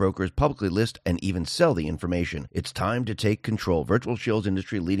data brokers, publicly list and even sell the information. It's time to take control. Virtual Shield's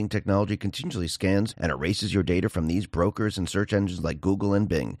industry-leading technology continuously scans and erases your data from these brokers and search engines like Google and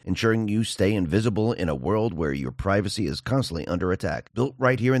Bing, ensuring you stay invisible in a world where your privacy is constantly under attack. Built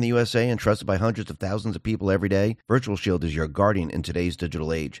right here in the USA and trusted by hundreds of thousands of people every day, Virtual Shield is your guardian in today's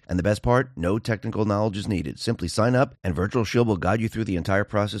digital age. And the best part, no technical knowledge is needed. Simply sign up and Virtual Shield will guide you through the entire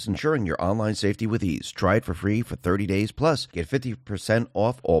process, ensuring your online safety with ease. Try it for free for 30 days, plus get 50%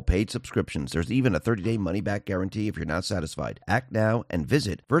 off all paid subscriptions. There's even a 30-day money-back guarantee if you're not satisfied. Act now and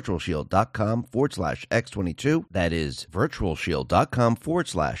visit virtualshield.com/X22. That is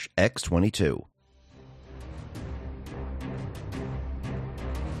virtualshield.com/X22.